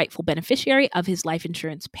determine the rightful beneficiary of his life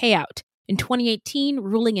insurance payout. In 2018,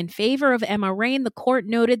 ruling in favor of Emma Raine, the court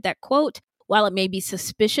noted that, quote, while it may be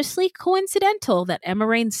suspiciously coincidental that Emma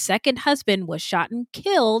Raine's second husband was shot and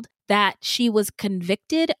killed, that she was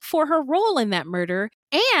convicted for her role in that murder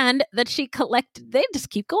and that she collected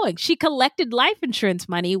life insurance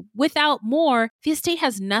money without more. The estate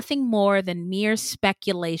has nothing more than mere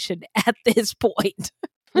speculation at this point.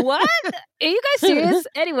 What? Are you guys serious?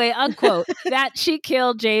 Anyway, unquote, that she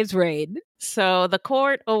killed James Raine. So the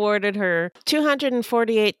court awarded her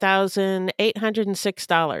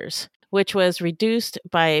 $248,806. which was reduced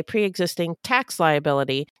by a pre-existing tax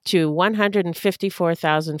liability to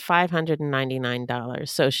 $154,599.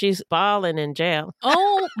 So she's balling in jail.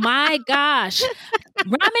 Oh my gosh.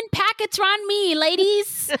 Ramen packets are on me,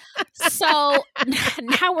 ladies. So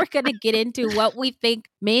now we're going to get into what we think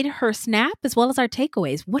made her snap as well as our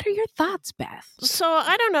takeaways. What are your thoughts, Beth? So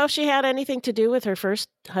I don't know if she had anything to do with her first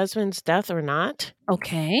husband's death or not.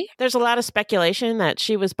 Okay. There's a lot of speculation that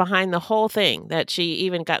she was behind the whole thing, that she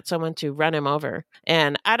even got someone to run him over.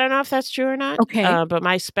 And I don't know if that's true or not. Okay. But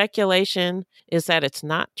my speculation is that it's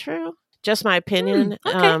not true. Just my opinion.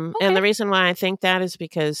 Okay. And the reason why I think that is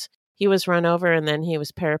because he was run over and then he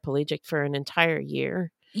was paraplegic for an entire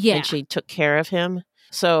year. Yeah. And she took care of him.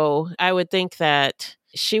 So I would think that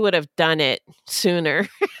she would have done it sooner.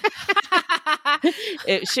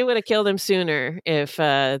 She would have killed him sooner if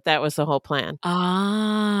that was the whole plan.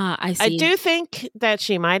 Ah, I see. I do think that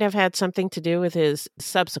she might have had something to do with his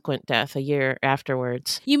subsequent death a year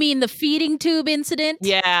afterwards. You mean the feeding tube incident?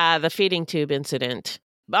 Yeah, the feeding tube incident.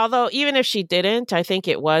 Although, even if she didn't, I think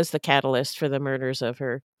it was the catalyst for the murders of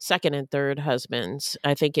her second and third husbands.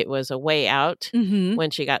 I think it was a way out when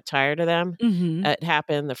she got tired of them. It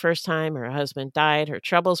happened the first time her husband died. Her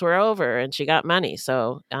troubles were over and she got money.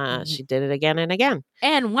 So she did it again and again.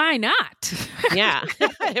 And why not? Yeah,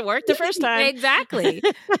 it worked the first time. Exactly.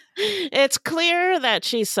 It's clear that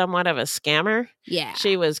she's somewhat of a scammer. Yeah.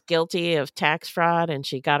 She was guilty of tax fraud and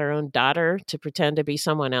she got her own daughter to pretend to be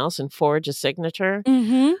someone else and forge a signature.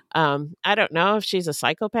 I don't know if she's a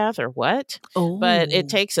psychopath or what, but it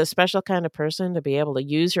takes a special kind of person to be able to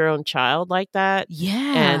use your own child like that. Yeah.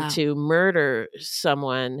 And to murder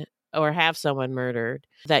someone or have someone murdered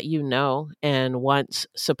that you know and once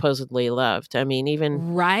supposedly loved. I mean, even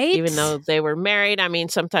though they were married, I mean,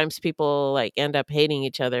 sometimes people like end up hating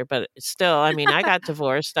each other, but still, I mean, I got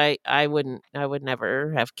divorced. I would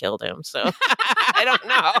never have killed him. So I don't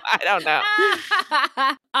know.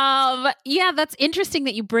 Yeah, that's interesting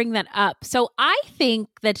that you bring that up. So I think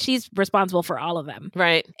that she's responsible for all of them.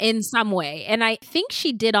 Right. In some way. And I think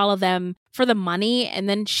she did all of them for the money. And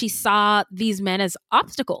then she saw these men as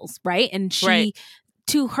obstacles, right? And she,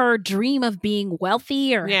 to her dream of being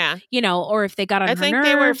wealthy or, or if they got on her nerves. I think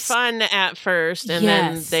they were fun at first and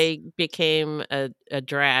then they became a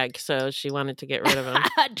drag. So she wanted to get rid of them.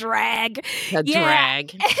 A drag.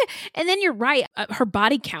 Drag. And then you're right. Her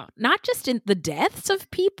body count, not just in the deaths of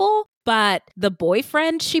people, but the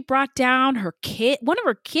boyfriend she brought down, her kid, one of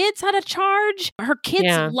her kids had a charge. Her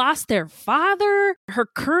kids lost their father. Her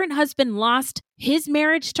current husband lost his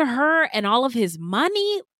marriage to her and all of his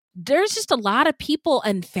money. There's just a lot of people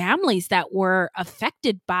and families that were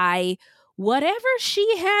affected by whatever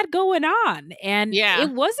she had going on. And it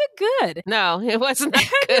wasn't good. No, it wasn't good.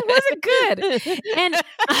 It wasn't good. And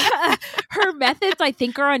her methods, I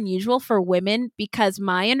think, are unusual for women because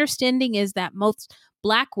my understanding is that most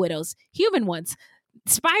Black widows, human ones,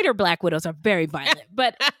 spider Black widows are very violent,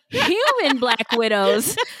 but human Black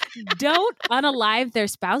widows don't unalive their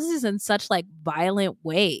spouses in such like violent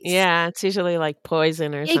ways. Yeah, it's usually like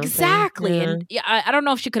poison or something. Exactly. Yeah. And I don't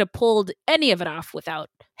know if she could have pulled any of it off without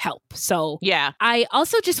help. So I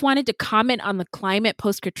also just wanted to comment on the climate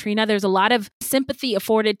post-Katrina. There's a lot of sympathy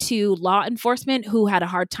afforded to law enforcement who had a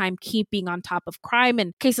hard time keeping on top of crime,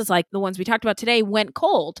 and cases like the ones we talked about today went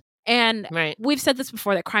cold. And we've said this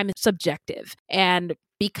before, that crime is subjective. And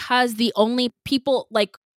because the only people,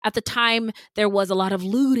 like at the time, there was a lot of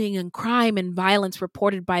looting and crime and violence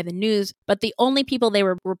reported by the news, but the only people they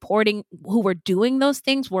were reporting who were doing those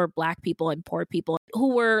things were Black people and poor people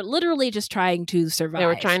who were literally just trying to survive. They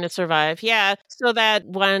were trying to survive. Yeah. So that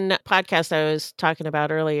one podcast I was talking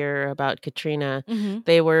about earlier about Katrina,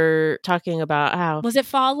 they were talking about how... Was it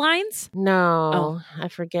Fall Lines? No, I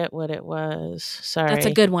forget what it was. Sorry. That's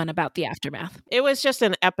a good one about the aftermath. It was just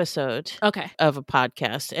an episode of a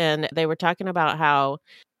podcast. And they were talking about how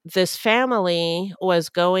this family was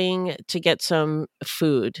going to get some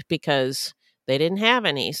food because they didn't have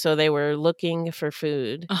any. So they were looking for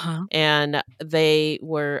food and they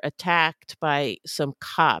were attacked by some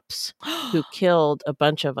cops who killed a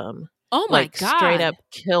bunch of them. Oh my God. Straight up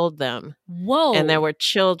killed them. Whoa. And there were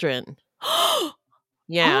children.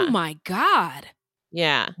 Yeah. Oh my God.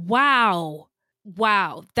 Yeah. Wow.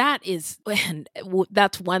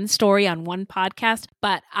 That's one story on one podcast,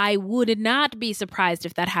 but I would not be surprised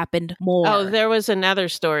if that happened more. Oh, there was another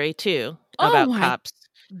story too about cops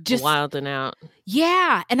just wilding out.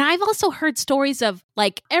 Yeah. And I've also heard stories of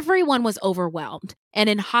like everyone was overwhelmed and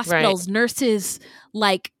in hospitals, nurses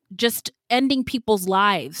like just ending people's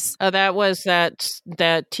lives. Oh, that was that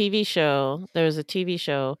TV show. There was a TV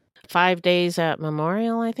show, 5 Days at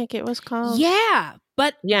Memorial, I think it was called. Yeah.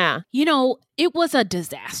 But, Yeah. it was a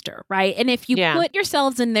disaster, right? And if you Yeah. put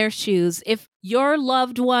yourselves in their shoes, if your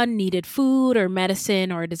loved one needed food or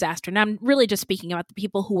medicine or a disaster, and I'm really just speaking about the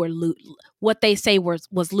people who were what they say was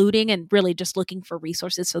looting and really just looking for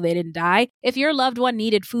resources so they didn't die. If your loved one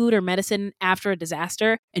needed food or medicine after a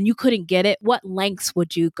disaster and you couldn't get it, what lengths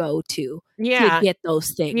would you go to get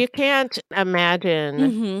those things? You can't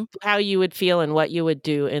imagine how you would feel and what you would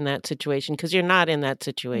do in that situation because you're not in that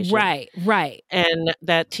situation. Right. And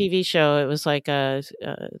that TV show, it was like I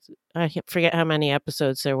forget how many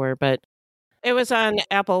episodes there were, but it was on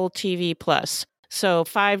Apple TV Plus. So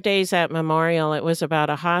 5 days at Memorial, it was about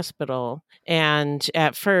a hospital. And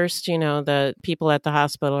at first, the people at the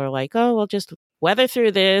hospital are like, oh, we'll just weather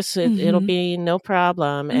through this. It'll be no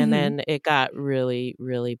problem. And then it got really,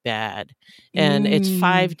 really bad. And it's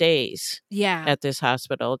 5 days at this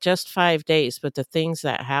hospital, just 5 days. But the things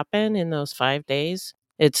that happen in those 5 days,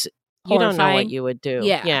 it's you don't know what you would do.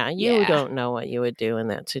 You don't know what you would do in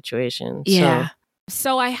that situation. Yeah.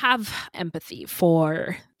 So I have empathy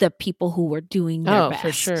for the people who were doing their best. Oh,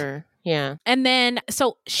 for sure. Yeah. And then,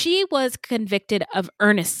 so she was convicted of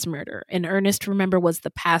Ernest's murder. And Ernest, remember, was the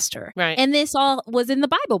pastor. Right. And this all was in the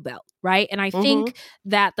Bible Belt, right? And I think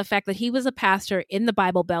that the fact that he was a pastor in the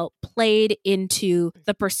Bible Belt played into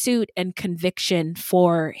the pursuit and conviction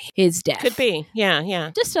for his death. Could be. Yeah.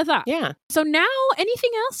 Just a thought. Yeah. So now,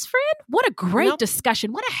 anything else, Fran? What a great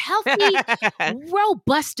discussion. What a healthy,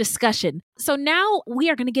 robust discussion. So now we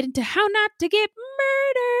are going to get into how not to get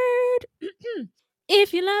murdered.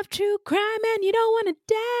 If you love true crime and you don't want to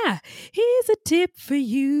die, here's a tip for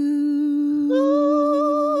you.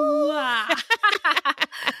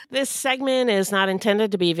 This segment is not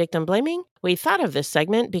intended to be victim blaming. We thought of this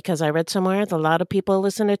segment because I read somewhere that a lot of people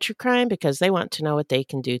listen to true crime because they want to know what they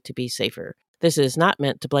can do to be safer. This is not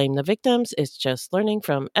meant to blame the victims. It's just learning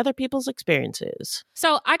from other people's experiences.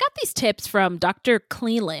 So I got these tips from Dr.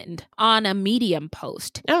 Cleland on a Medium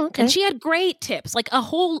post. Oh, okay. And she had great tips, like a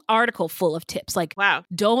whole article full of tips, like, wow,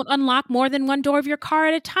 don't unlock more than one door of your car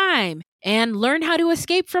at a time and learn how to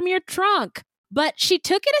escape from your trunk. But she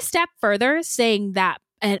took it a step further, saying that,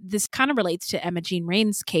 and this kind of relates to Emma Jean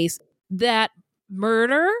Raine's case, that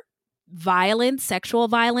murder, violence, sexual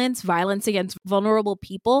violence, violence against vulnerable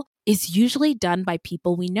people is usually done by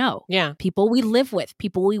people we know. Yeah. People we live with,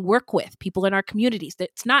 people we work with, people in our communities.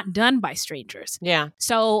 It's not done by strangers. Yeah.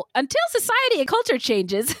 So until society and culture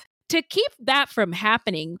changes, to keep that from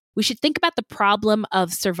happening, we should think about the problem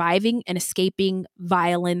of surviving and escaping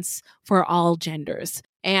violence for all genders.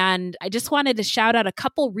 And I just wanted to shout out a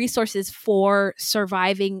couple resources for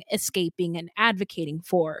surviving, escaping, and advocating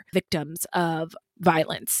for victims of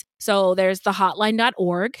violence. So there's the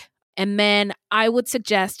hotline.org. And then I would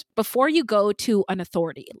suggest before you go to an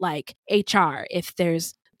authority like HR, if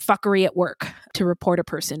there's fuckery at work, to report a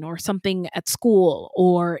person, or something at school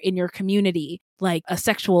or in your community, like a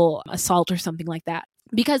sexual assault or something like that.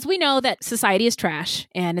 Because we know that society is trash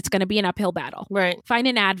and it's going to be an uphill battle. Right. Find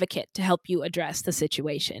an advocate to help you address the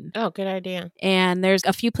situation. Oh, good idea. And there's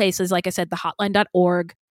a few places, like I said, the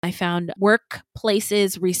hotline.org. I found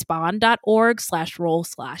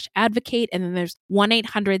workplacesrespond.org/role/advocate. And then there's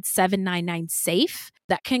 1-800-799-SAFE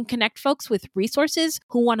that can connect folks with resources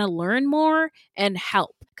who want to learn more and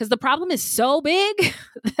help. Because the problem is so big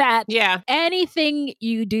that anything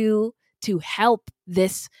you do to help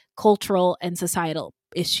this cultural and societal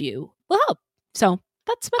issue will help. So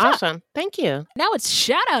that's my awesome. thought. Thank you. Now it's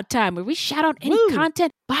shout out time, where we shout out any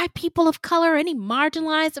content by people of color, any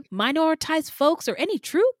marginalized, minoritized folks, or any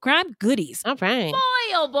true crime goodies. All right. Boy,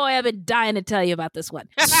 oh boy, I've been dying to tell you about this one.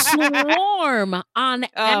 Swarm on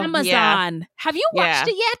Amazon. Yeah. Have you watched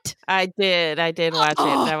it yet? I did watch it.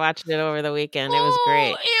 I watched it over the weekend. It was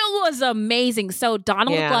great. It was amazing. So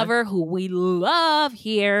Donald Glover, who we love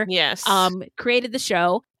here, created the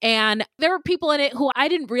show. And there were people in it who I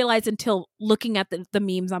didn't realize until looking at the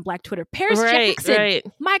memes on Black Twitter. Paris Jackson,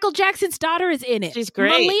 Michael Jackson's daughter, is in it. She's great.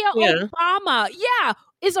 Malia Obama,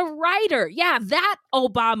 is a writer. Yeah, that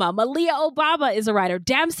Obama. Malia Obama is a writer.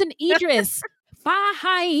 Damson Idris.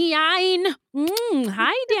 Hi,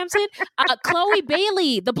 Damson. Chloe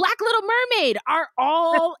Bailey, the Black Little Mermaid, are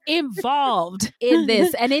all involved in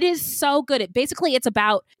this. And it is so good. It's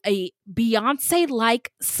about a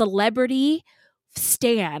Beyonce-like celebrity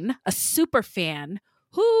stan, a super fan,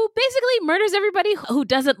 who basically murders everybody who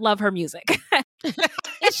doesn't love her music.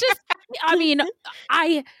 It's just, I'm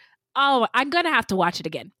going to have to watch it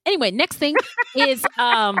again. Anyway, next thing is,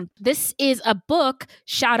 this is a book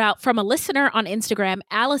shout out from a listener on Instagram,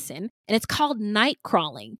 Allison, and it's called Night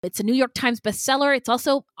Crawling. It's a New York Times bestseller. It's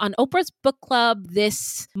also on Oprah's book club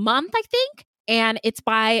this month, I think. and it's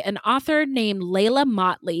by an author named Layla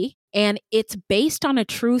Motley, and it's based on a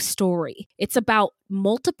true story. It's about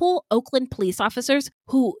multiple Oakland police officers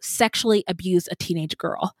who sexually abused a teenage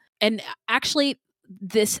girl. And actually,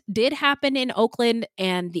 this did happen in Oakland,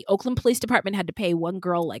 and the Oakland Police Department had to pay one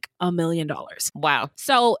girl like $1 million. Wow.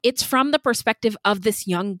 So it's from the perspective of this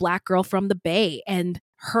young Black girl from the Bay and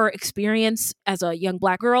her experience as a young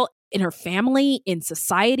Black girl in her family, in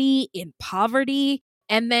society, in poverty.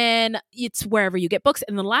 And then it's wherever you get books.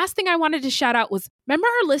 And the last thing I wanted to shout out was, remember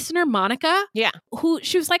our listener, Monica? Yeah. Who,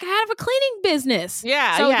 she was like, I have a cleaning business.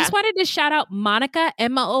 Yeah, So yeah. I just wanted to shout out Monica,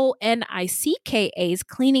 Monicka's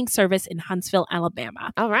cleaning service in Huntsville,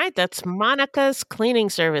 Alabama. All right. That's Monica's Cleaning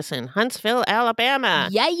Service in Huntsville, Alabama.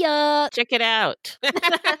 Yeah. Check it out.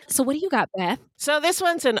 So what do you got, Beth? So this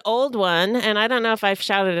one's an old one, and I don't know if I've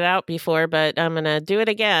shouted it out before, but I'm going to do it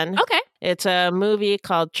again. Okay. It's a movie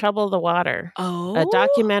called Trouble the Water. Oh. A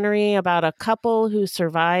documentary about a couple who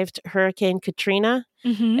survived Hurricane Katrina.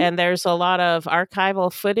 Mm-hmm. And there's a lot of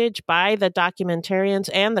archival footage by the documentarians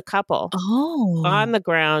and the couple on the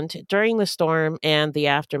ground during the storm and the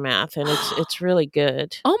aftermath. And it's really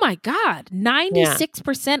good. Oh my God.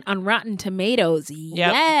 96% on Rotten Tomatoes.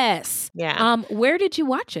 Yep. Yes. Yeah. Where did you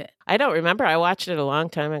watch it? I don't remember. I watched it a long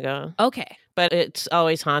time ago. Okay. But it's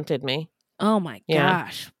always haunted me. Oh my Yeah.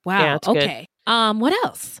 gosh. Wow. Yeah, it's okay. What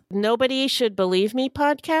else? Nobody Should Believe Me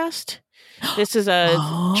podcast. This is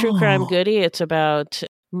a true crime goodie. It's about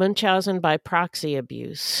Munchausen by proxy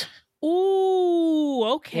abuse. Ooh,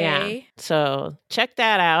 okay. Yeah. So check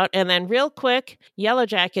that out. And then real quick, Yellow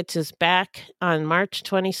Jackets is back on March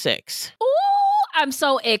 26th. Ooh, I'm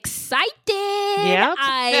so excited. Yep.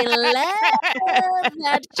 I love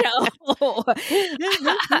that show.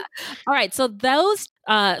 All right. So those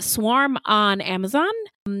swarm on Amazon.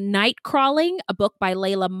 Night Crawling, a book by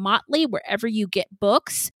Layla Motley, wherever you get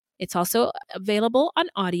books. It's also available on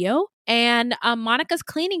audio. And Monica's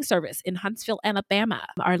Cleaning Service in Huntsville, Alabama,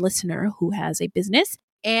 our listener who has a business.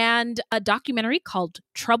 And a documentary called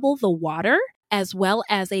Trouble the Water, as well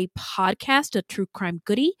as a podcast, a true crime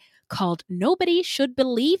goodie called Nobody Should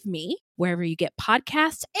Believe Me, wherever you get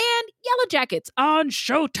podcasts, and Yellow Jackets on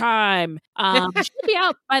Showtime. Should be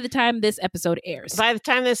out by the time this episode airs. By the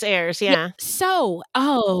time this airs, yeah. So,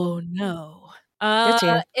 oh no. It's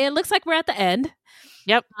here. It looks like we're at the end.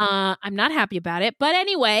 Yep. I'm not happy about it. But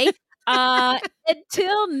anyway,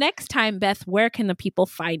 until next time, Beth, where can the people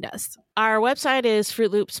find us? Our website is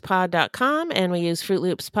fruitloopspod.com, and we use Fruit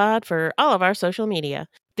Loops Pod for all of our social media.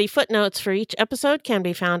 The footnotes for each episode can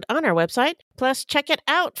be found on our website. Plus, check it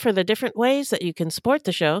out for the different ways that you can support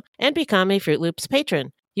the show and become a Fruit Loops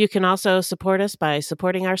patron. You can also support us by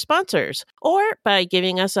supporting our sponsors or by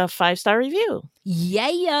giving us a 5-star review.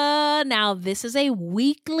 Yeah. Now, this is a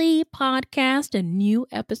weekly podcast and new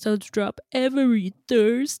episodes drop every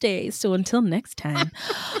Thursday. So until next time,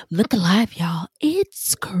 look alive, y'all.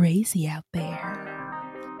 It's crazy out there.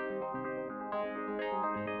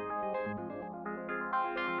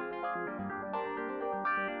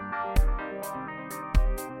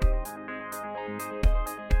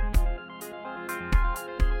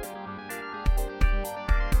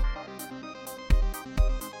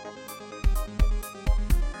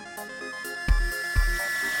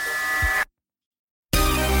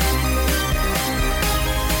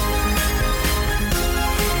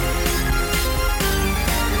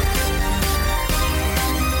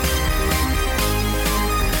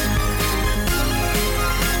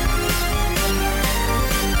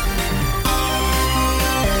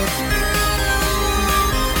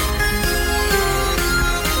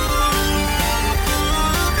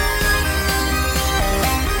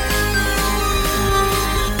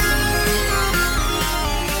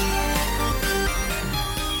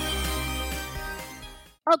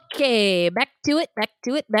 Okay, back to it.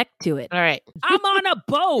 All right. I'm on a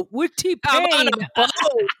boat with T-Pain. I'm on a boat.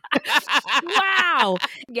 Wow.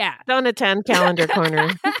 Yeah. Don't attend Calendar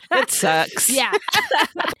Corner. It sucks. Yeah.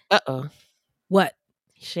 Uh-oh. What?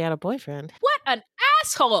 She had a boyfriend. What an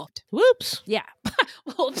asshole. Whoops. Yeah.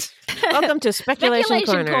 Well, Welcome to Speculation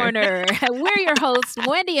Corner. We're your hosts,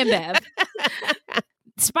 Wendy and Bev.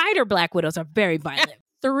 Spider Black Widows are very violent.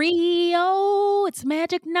 30, it's a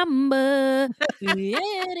magic number. Yeah,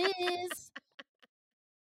 it is.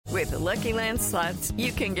 With the Lucky Land Slots,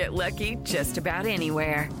 you can get lucky just about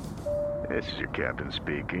anywhere. This is your captain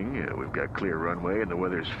speaking. We've got clear runway and the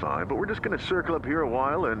weather's fine, but we're just going to circle up here a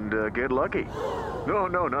while and get lucky.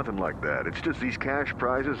 No, nothing like that. It's just these cash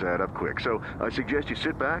prizes add up quick. So I suggest you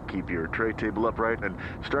sit back, keep your tray table upright, and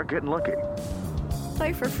start getting lucky.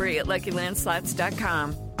 Play for free at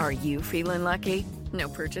LuckyLandSlots.com. Are you feeling lucky? No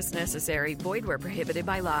purchase necessary. Void where prohibited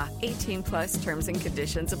by law. 18 plus terms and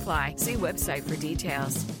conditions apply. See website for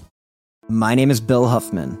details. My name is Bill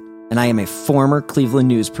Huffman, and I am a former Cleveland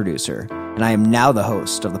news producer, and I am now the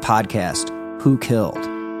host of the podcast, Who Killed?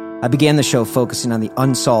 I began the show focusing on the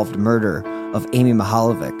unsolved murder of Amy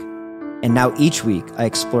Mihaljevic, and now each week I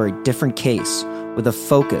explore a different case with a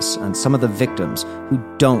focus on some of the victims who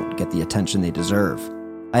don't get the attention they deserve.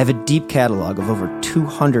 I have a deep catalog of over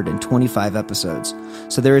 225 episodes,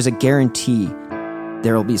 so there is a guarantee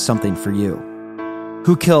there will be something for you.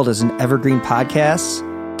 Who Killed is an evergreen podcasts,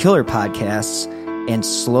 killer podcasts, and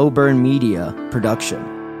slow burn media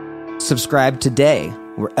production. Subscribe today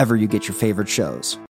wherever you get your favorite shows.